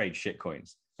really they trade shit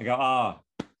coins. I go,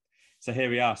 so here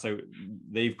we are. So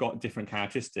they've got different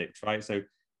characteristics, right? So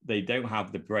they don't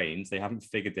have the brains. They haven't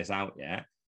figured this out yet.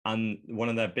 And one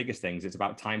of their biggest things is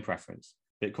about time preference.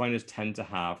 Bitcoiners tend to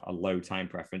have a low time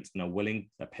preference and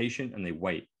they're patient and they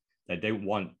wait. They don't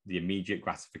want the immediate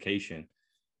gratification.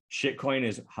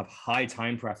 Shitcoiners have high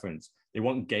time preference. They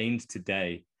want gains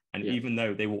today. And even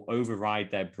though they will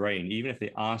override their brain, even if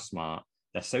they are smart,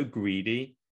 they're so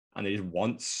greedy and they just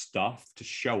want stuff to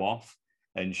show off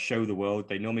and show the world.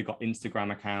 They normally got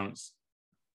Instagram accounts.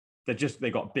 They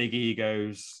got big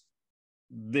egos.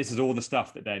 This is all the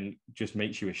stuff that then just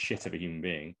makes you a shit of a human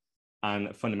being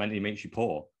and fundamentally makes you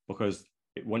poor, because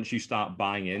once you start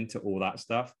buying into all that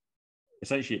stuff,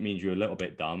 essentially it means you're a little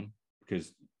bit dumb,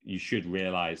 because you should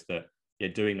realize that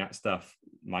doing that stuff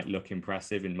might look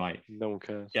impressive and might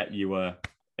get you a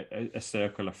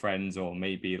circle of friends or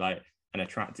maybe like an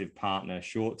attractive partner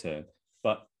short term,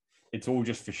 but it's all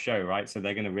just for show, right? So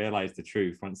they're going to realize the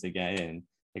truth once they get in.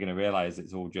 They're going to realize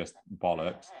it's all just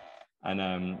bollocks.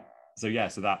 And so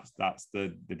that's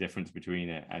the difference between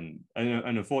it. And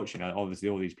unfortunately, obviously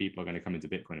all these people are going to come into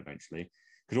Bitcoin eventually,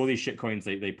 because all these shit coins,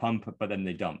 they pump, but then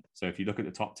they dump. So if you look at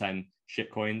the top 10 shit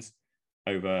coins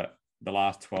over the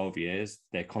last 12 years,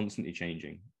 they're constantly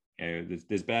changing.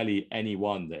 There's barely any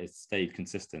one that has stayed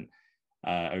consistent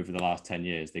over the last 10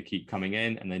 years. They keep coming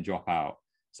in and then drop out.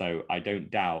 So I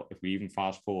don't doubt if we even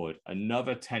fast forward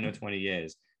another 10 or 20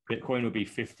 years, Bitcoin will be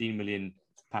 15 million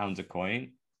pounds a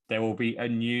coin. There will be a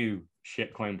new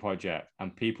shitcoin project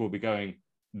and people will be going,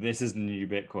 this is the new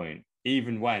Bitcoin.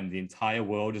 Even when the entire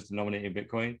world is denominating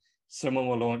Bitcoin, someone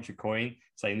will launch a coin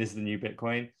saying this is the new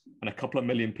Bitcoin, and a couple of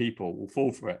million people will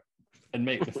fall for it and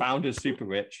make the founders super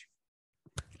rich.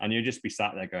 And you'll just be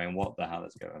sat there going, what the hell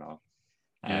is going on?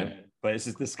 But it's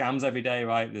just the scams every day,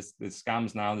 right? There's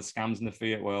scams now, there's scams in the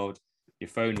fiat world. Your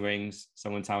phone rings,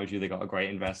 someone tells you they got a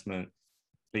great investment.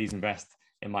 Please invest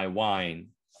in my wine,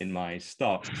 in my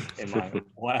stocks, in my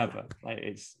whatever. Like,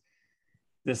 it's,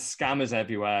 there's scammers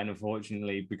everywhere. And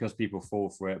unfortunately, because people fall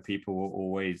for it, people will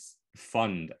always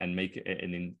fund and make it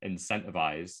and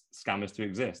incentivize scammers to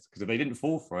exist. Because if they didn't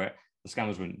fall for it, the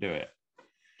scammers wouldn't do it.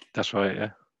 That's right,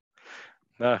 yeah.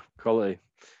 No, quality.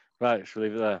 Right, should we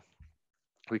leave it there?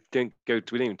 We didn't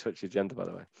even touch the agenda, by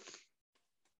the way.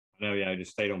 No, yeah, I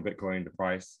just stayed on Bitcoin, the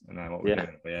price, and what we're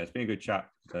doing. But yeah, it's been a good chat.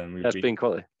 It's been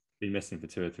quality. Been missing for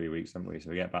 2 or 3 weeks, haven't we? So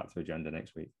we get back to agenda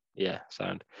next week. Yeah,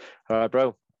 sound. All right,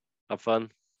 bro. Have fun.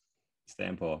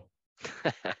 Staying poor.